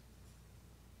experience.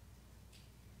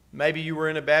 Maybe you were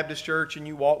in a Baptist church and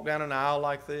you walked down an aisle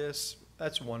like this.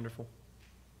 That's wonderful.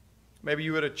 Maybe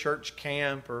you were at a church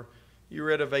camp, or you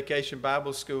were at a vacation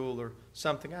Bible school or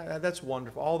something. That's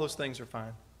wonderful. All those things are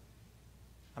fine.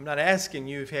 I'm not asking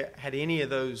you if you had any of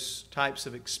those types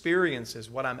of experiences.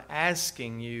 What I'm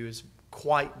asking you is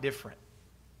quite different.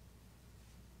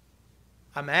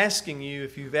 I'm asking you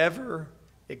if you've ever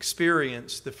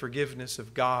experienced the forgiveness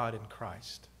of God in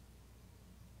Christ.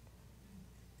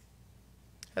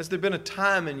 Has there been a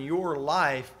time in your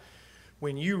life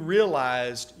when you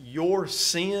realized your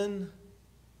sin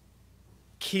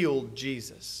killed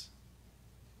Jesus?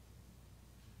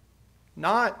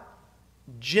 Not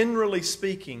generally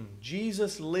speaking,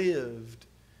 Jesus lived,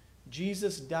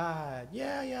 Jesus died.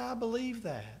 Yeah, I believe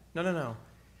that. No.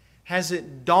 Has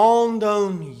it dawned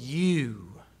on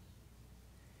you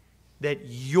that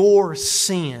your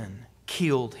sin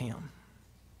killed Him?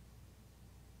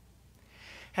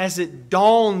 Has it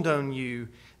dawned on you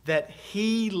that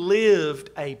He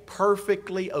lived a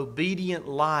perfectly obedient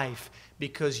life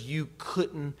because you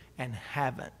couldn't and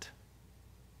haven't?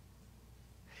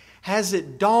 Has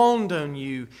it dawned on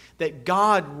you that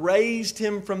God raised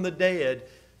Him from the dead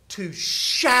to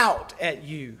shout at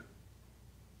you,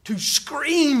 to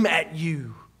scream at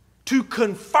you, to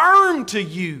confirm to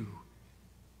you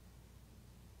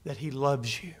that He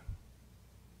loves you?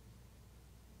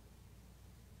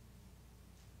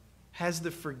 Has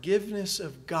the forgiveness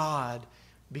of God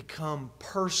become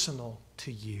personal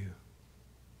to you?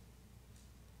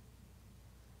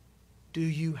 Do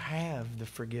you have the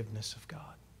forgiveness of God?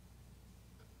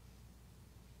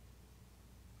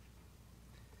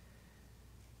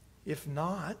 If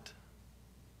not,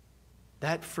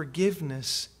 that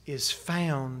forgiveness is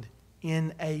found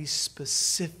in a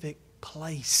specific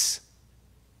place.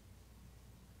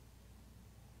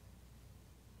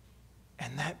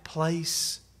 And that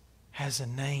place has a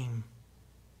name,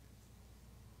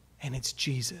 and it's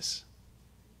Jesus.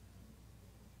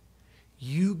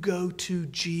 You go to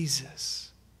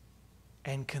Jesus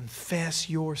and confess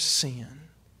your sin,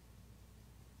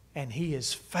 and He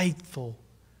is faithful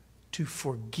to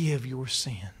forgive your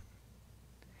sin.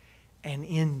 And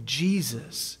in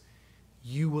Jesus,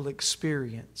 you will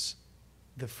experience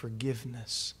the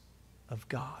forgiveness of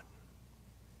God.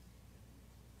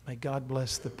 May God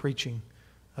bless the preaching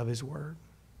of His Word.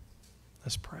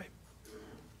 Let's pray.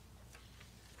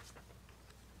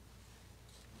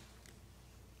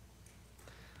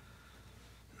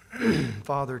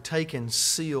 Father, take and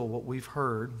seal what we've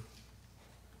heard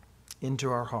into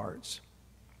our hearts.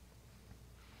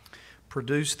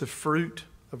 Produce the fruit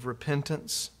of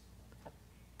repentance.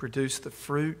 Produce the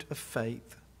fruit of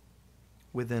faith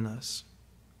within us,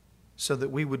 so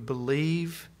that we would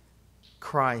believe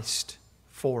Christ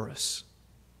for us.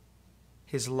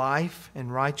 His life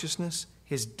and righteousness,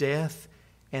 His death,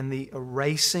 and the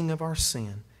erasing of our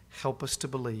sin. Help us to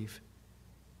believe.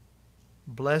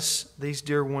 Bless these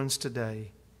dear ones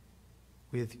today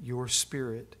with your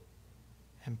Spirit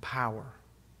and power.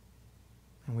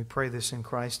 And we pray this in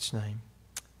Christ's name.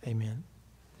 Amen.